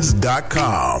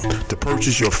michaelnimmons.com to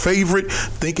purchase your favorite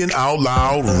Thinking Out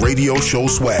Loud radio show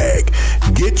swag.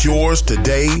 Get yours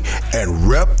today and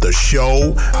rep the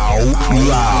show out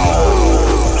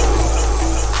loud.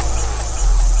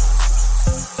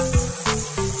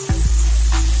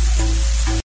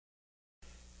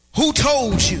 Who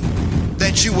told you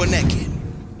that you were naked?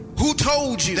 Who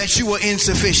told you that you were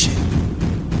insufficient?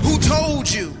 Who told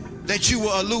you that you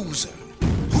were a loser?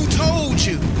 Who told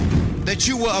you that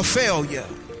you were a failure?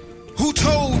 Who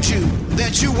told you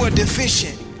that you were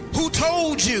deficient? Who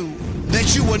told you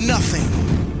that you were nothing?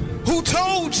 Who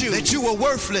told you that you were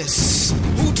worthless?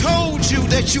 Who told you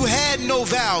that you had no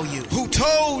value? Who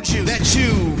told you that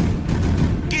you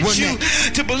were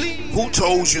naked? To believe. Who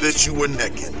Told You That You Were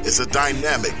Naked is a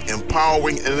dynamic,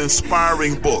 empowering, and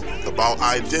inspiring book about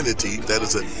identity that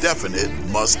is a definite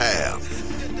must-have.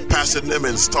 Pastor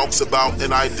Nimmons talks about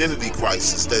an identity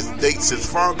crisis that dates as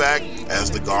far back as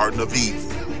the Garden of Eden.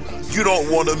 You don't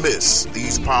want to miss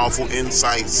these powerful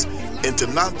insights into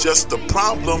not just the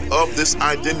problem of this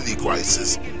identity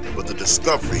crisis, but the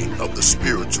discovery of the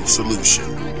spiritual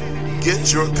solution.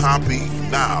 Get your copy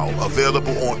now,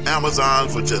 available on Amazon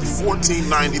for just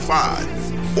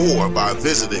 $14.95 or by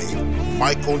visiting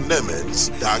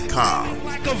michaelnimmons.com.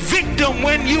 Like a victim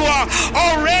when you are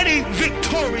already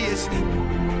victorious.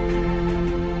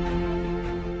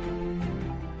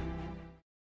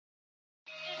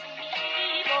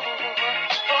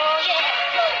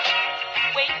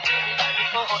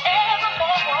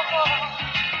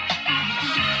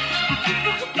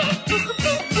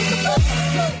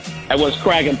 Hey, what's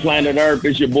cracking, Planet Earth?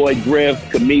 It's your boy Griff,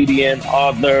 comedian,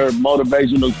 author,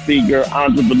 motivational speaker,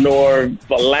 entrepreneur,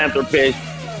 philanthropist,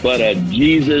 but a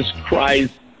Jesus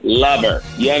Christ lover.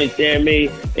 You understand me?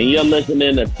 And you're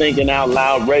listening to Thinking Out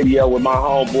Loud Radio with my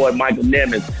homeboy Michael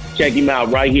Nimmons. Check him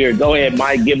out right here. Go ahead,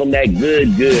 Mike. Give him that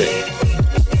good.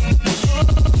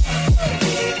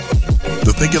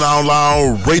 The Thinking Out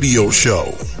Loud Radio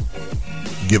Show,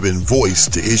 giving voice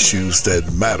to issues that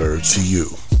matter to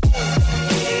you.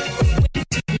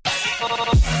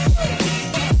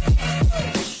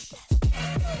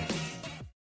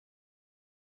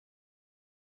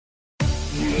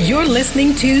 You're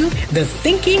listening to the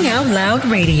Thinking Out Loud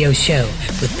Radio Show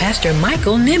with Pastor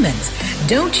Michael Nimmons.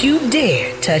 Don't you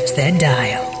dare touch that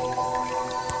dial.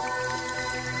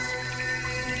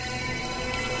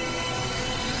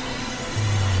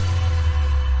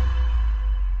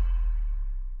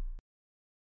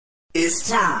 It's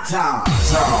time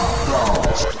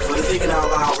for the Thinking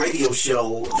Out Loud Radio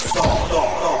Show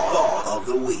Thought of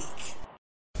the Week.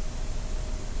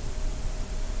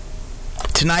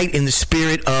 Tonight, in the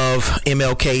spirit of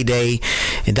MLK Day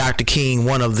and Dr. King,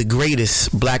 one of the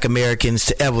greatest black Americans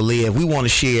to ever live, we want to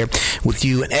share with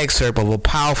you an excerpt of a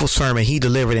powerful sermon he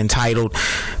delivered entitled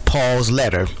Paul's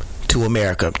Letter to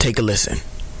America. Take a listen.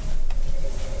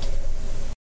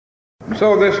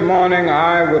 So this morning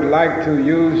I would like to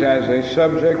use as a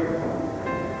subject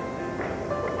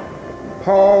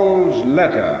Paul's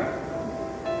letter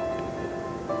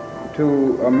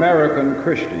to American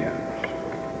Christians.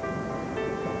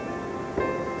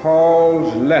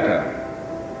 Paul's letter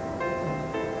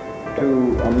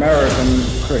to American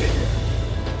Christians.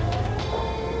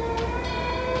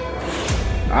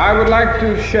 I would like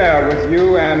to share with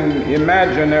you an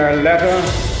imaginary letter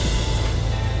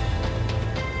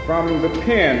from the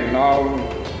pen of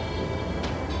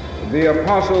the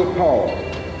Apostle Paul.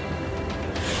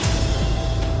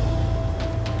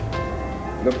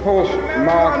 The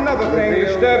postmark. Another thing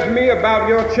disturbs me about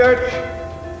your church.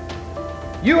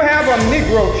 You have a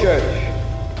Negro church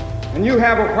and you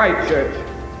have a white church.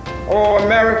 Oh,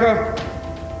 America,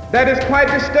 that is quite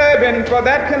disturbing, for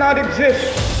that cannot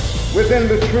exist within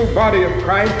the true body of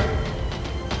Christ.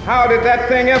 How did that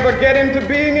thing ever get into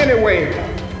being anyway?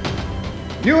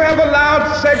 You have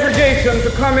allowed segregation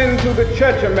to come into the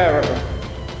church, America.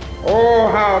 Oh,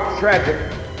 how tragic.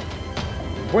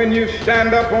 When you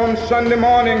stand up on Sunday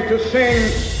morning to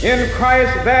sing, "In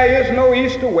Christ there is no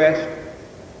east or west,"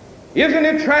 isn't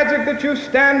it tragic that you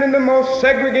stand in the most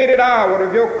segregated hour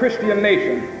of your Christian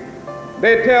nation?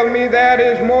 They tell me there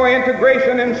is more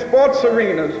integration in sports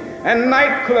arenas and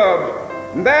nightclubs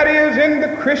than that is in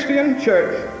the Christian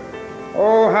church.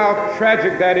 Oh, how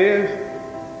tragic that is.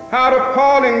 How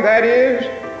appalling that is.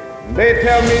 They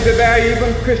tell me that there are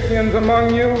even Christians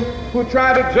among you who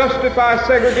try to justify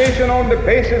segregation on the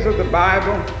basis of the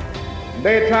Bible.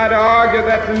 They try to argue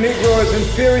that the Negro is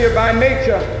inferior by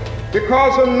nature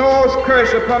because of Noah's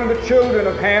curse upon the children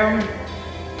of Ham.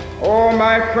 Oh,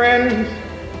 my friends,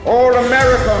 oh,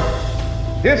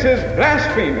 America, this is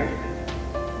blasphemy.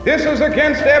 This is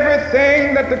against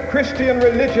everything that the Christian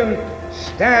religion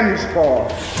stands for.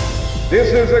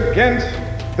 This is against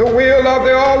the will of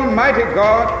the Almighty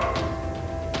God.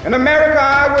 In America,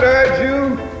 I would urge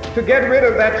you to get rid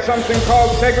of that something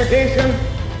called segregation.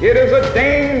 It is a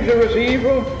dangerous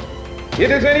evil. It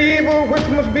is an evil which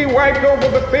must be wiped over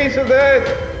the face of the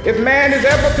earth if man is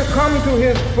ever to come to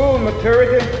his full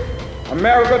maturity.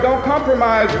 America, don't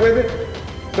compromise with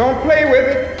it. Don't play with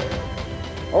it.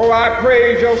 Oh, I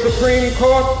praise your Supreme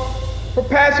Court for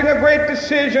passing a great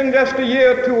decision just a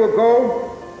year or two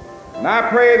ago. And I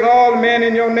praise all men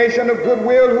in your nation of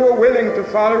goodwill who are willing to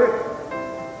follow it.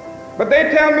 But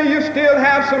they tell me you still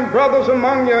have some brothers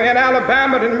among you in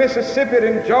Alabama and Mississippi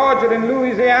and Georgia and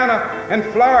Louisiana and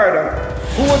Florida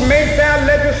who would make their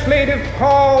legislative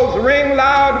halls ring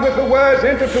loud with the words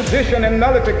interposition and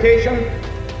nullification.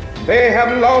 They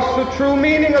have lost the true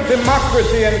meaning of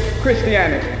democracy and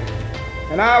Christianity.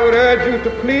 And I would urge you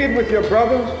to plead with your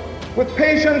brothers with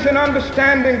patience and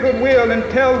understanding, goodwill, and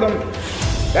tell them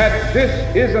that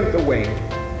this isn't the way.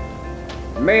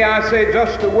 May I say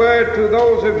just a word to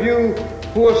those of you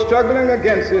who are struggling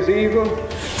against this evil.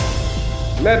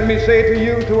 Let me say to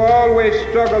you to always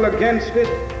struggle against it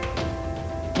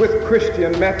with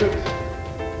Christian methods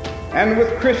and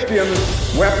with Christian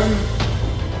weapons.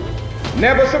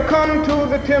 Never succumb to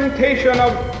the temptation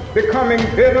of becoming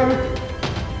bitter.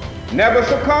 Never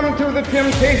succumb to the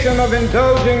temptation of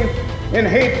indulging in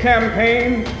hate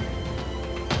campaigns.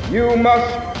 You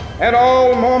must at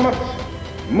all moments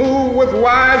move with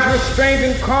wise restraint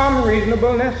and calm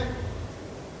reasonableness.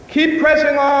 Keep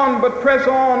pressing on, but press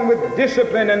on with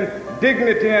discipline and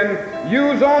dignity, and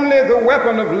use only the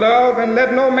weapon of love, and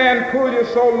let no man pull you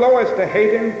so low as to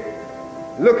hate him.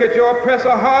 Look at your oppressor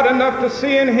hard enough to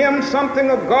see in him something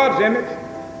of God's image.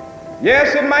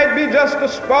 Yes, it might be just a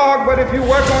spark, but if you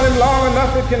work on him long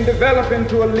enough, it can develop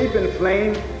into a leaping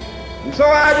flame. And so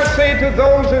I would say to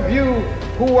those of you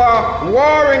who are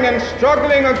warring and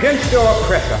struggling against your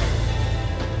oppressor,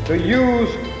 to use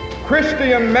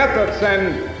Christian methods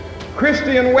and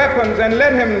Christian weapons, and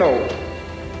let him know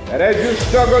that as you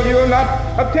struggle, you are not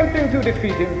attempting to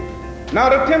defeat him,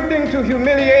 not attempting to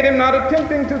humiliate him, not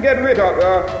attempting to get rid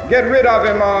of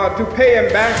him or to pay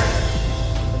him back.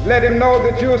 Let him know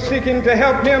that you are seeking to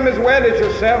help him as well as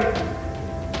yourself.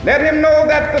 Let him know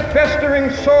that the festering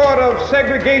sword of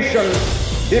segregation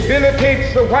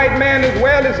debilitates the white man as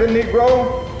well as the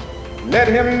Negro. Let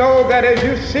him know that as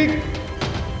you seek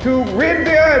to rid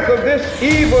the earth of this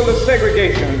evil of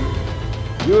segregation,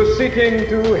 you are seeking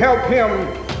to help him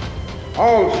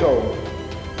also.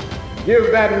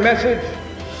 Give that message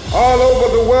all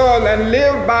over the world and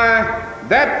live by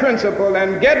that principle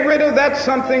and get rid of that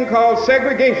something called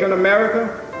segregation,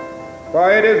 America. For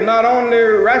it is not only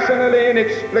rationally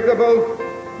inexplicable,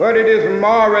 but it is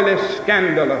morally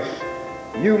scandalous.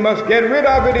 You must get rid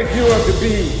of it if you are to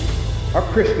be a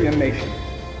Christian nation.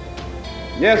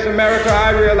 Yes, America,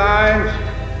 I realize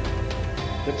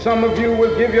that some of you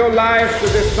will give your lives to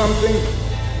this something.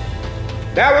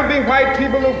 There will be white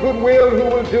people of goodwill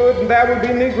who will do it, and there will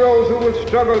be Negroes who will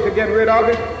struggle to get rid of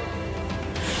it.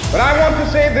 But I want to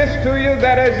say this to you,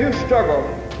 that as you struggle,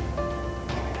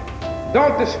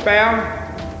 don't despair.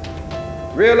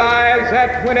 Realize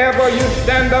that whenever you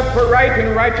stand up for right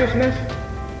and righteousness,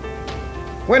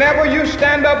 whenever you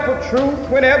stand up for truth,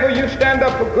 whenever you stand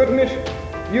up for goodness,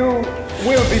 you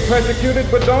will be persecuted,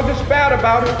 but don't despair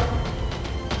about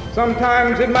it.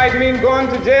 Sometimes it might mean going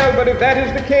to jail, but if that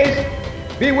is the case,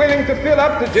 be willing to fill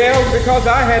up the jail, because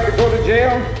I had to go to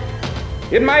jail.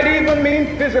 It might even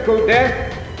mean physical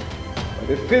death. But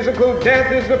if physical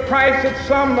death is the price that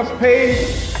some must pay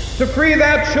to free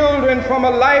their children from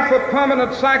a life of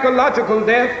permanent psychological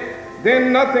death,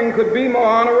 then nothing could be more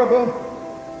honorable.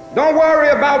 Don't worry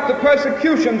about the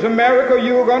persecutions, America.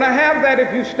 You are going to have that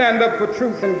if you stand up for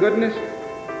truth and goodness.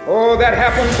 Oh, that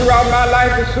happened throughout my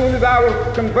life. As soon as I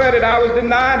was converted, I was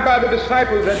denied by the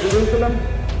disciples at Jerusalem.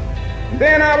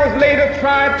 Then I was later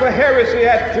tried for heresy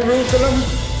at Jerusalem.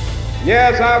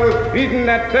 Yes, I was beaten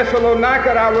at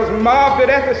Thessalonica. I was mobbed at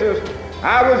Ephesus.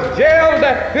 I was jailed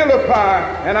at Philippi,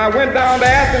 and I went down to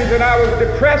Athens, and I was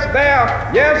depressed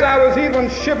there. Yes, I was even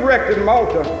shipwrecked in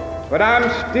Malta. But I'm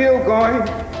still going,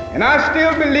 and I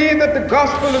still believe that the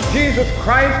gospel of Jesus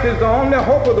Christ is the only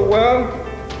hope of the world.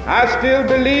 I still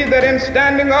believe that in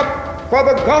standing up for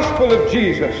the gospel of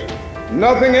Jesus,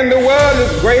 nothing in the world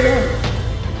is greater.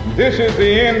 This is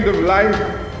the end of life.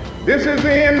 This is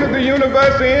the end of the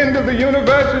universe. The end of the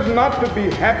universe is not to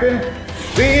be happy.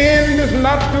 The end is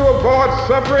not to avoid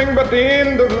suffering, but the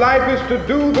end of life is to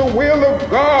do the will of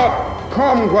God,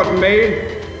 come what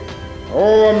may.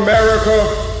 Oh,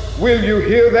 America, will you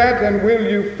hear that and will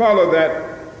you follow that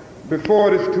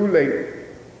before it is too late?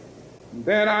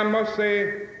 Then I must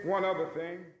say one other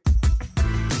thing.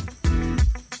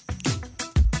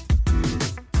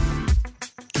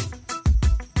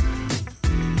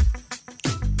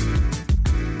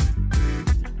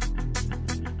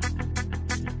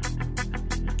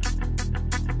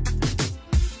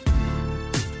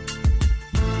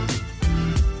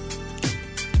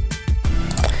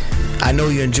 I know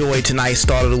you enjoyed tonight's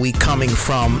start of the week coming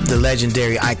from the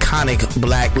legendary, iconic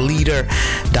black leader,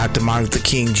 Dr. Martin Luther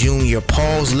King Jr.,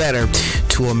 Paul's letter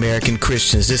to American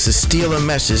Christians. This is still a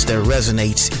message that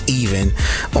resonates even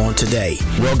on today.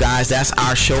 Well, guys, that's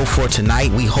our show for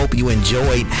tonight. We hope you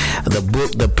enjoyed the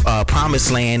book, the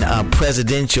Promised Land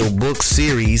presidential book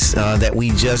series that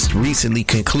we just recently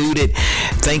concluded.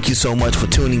 Thank you so much for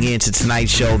tuning in to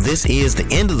tonight's show. This is the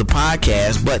end of the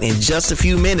podcast, but in just a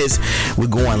few minutes, we're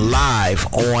going live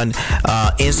on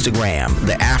Instagram,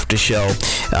 the after show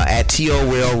at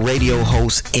TOL Radio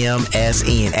Host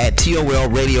MSN, at TOL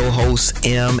Radio Host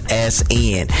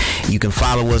MSN. You can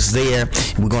follow us there.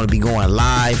 We're going to be going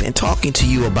live and talking to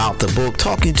you about the book,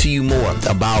 talking to you more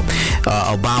about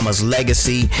Obama's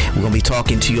legacy. We're going to be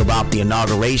talking to you about the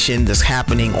inauguration that's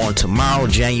happening on tomorrow,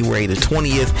 January the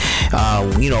 20th.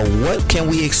 What can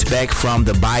we expect from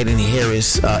the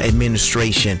Biden-Harris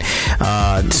administration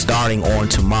starting on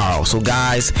tomorrow? So,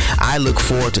 guys, I look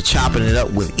forward to chopping it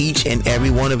up with each and every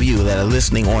one of you that are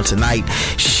listening on tonight.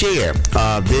 Share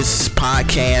this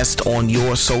podcast on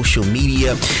your social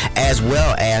media, as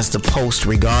well as the post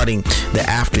regarding the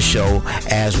after show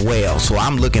as well. So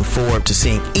I'm looking forward to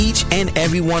seeing each and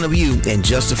every one of you in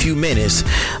just a few minutes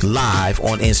live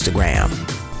on Instagram.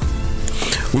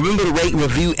 Remember to rate,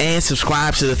 review, and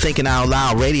subscribe to the Thinking Out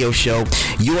Loud radio show.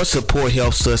 Your support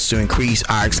helps us to increase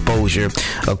our exposure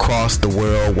across the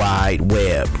World Wide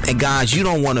Web. And guys, you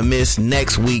don't want to miss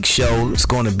next week's show. It's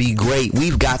going to be great.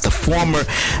 We've got the former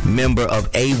member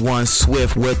of A1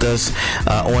 Swift with us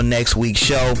on next week's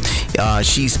show.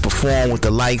 She's performed with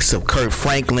the likes of Kirk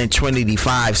Franklin, Trinity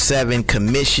 5-7,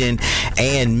 Commission,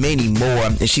 and many more.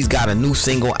 And she's got a new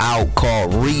single out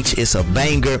called Reach. It's a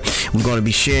banger. We're going to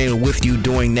be sharing it with you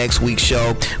during next week's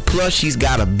show. Plus, she's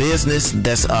got a business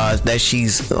that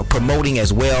she's promoting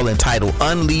as well, entitled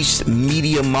Unleashed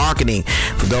Media Marketing,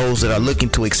 for those that are looking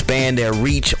to expand their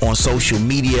reach on social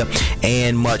media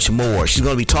and much more. She's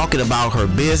going to be talking about her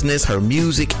business, her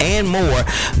music, and more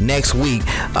next week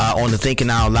on the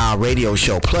Thinking Out Loud radio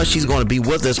show. Plus, she's going to be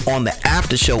with us on the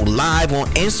after show live on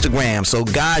Instagram. So,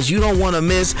 guys, you don't want to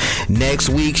miss next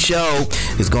week's show.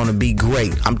 It's going to be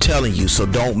great. I'm telling you, so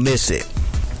don't miss it.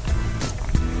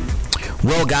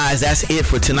 Well, guys, that's it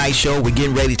for tonight's show. We're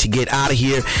getting ready to get out of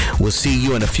here. We'll see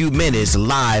you in a few minutes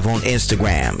live on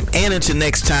Instagram. And until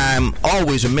next time,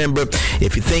 always remember,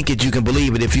 if you think it, you can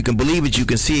believe it. If you can believe it, you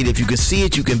can see it. If you can see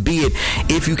it, you can be it.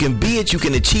 If you can be it, you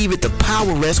can achieve it. The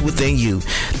power rests within you.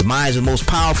 The mind is the most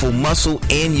powerful muscle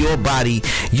in your body.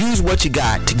 Use what you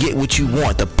got to get what you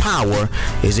want. The power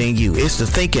is in you. It's the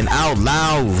Thinking Out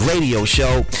Loud radio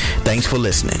show. Thanks for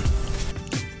listening.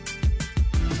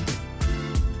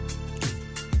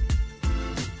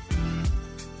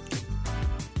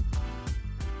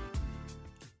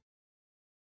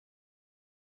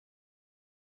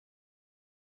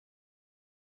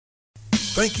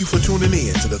 Thank you for tuning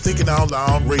in to the Thinking Out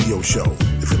Loud radio show.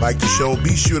 If you like the show,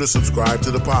 be sure to subscribe to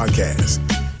the podcast.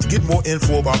 To get more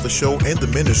info about the show and the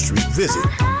ministry, visit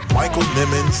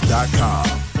michaelnimmons.com.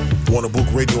 Want to book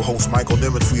radio host Michael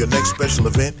Nimmons for your next special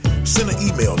event? Send an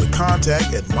email to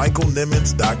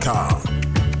contact@michaelnimmons.com.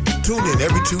 Tune in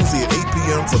every Tuesday at 8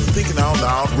 p.m. for the Thinking Out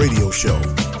Loud radio show,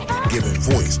 giving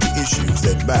voice to issues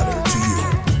that matter to you.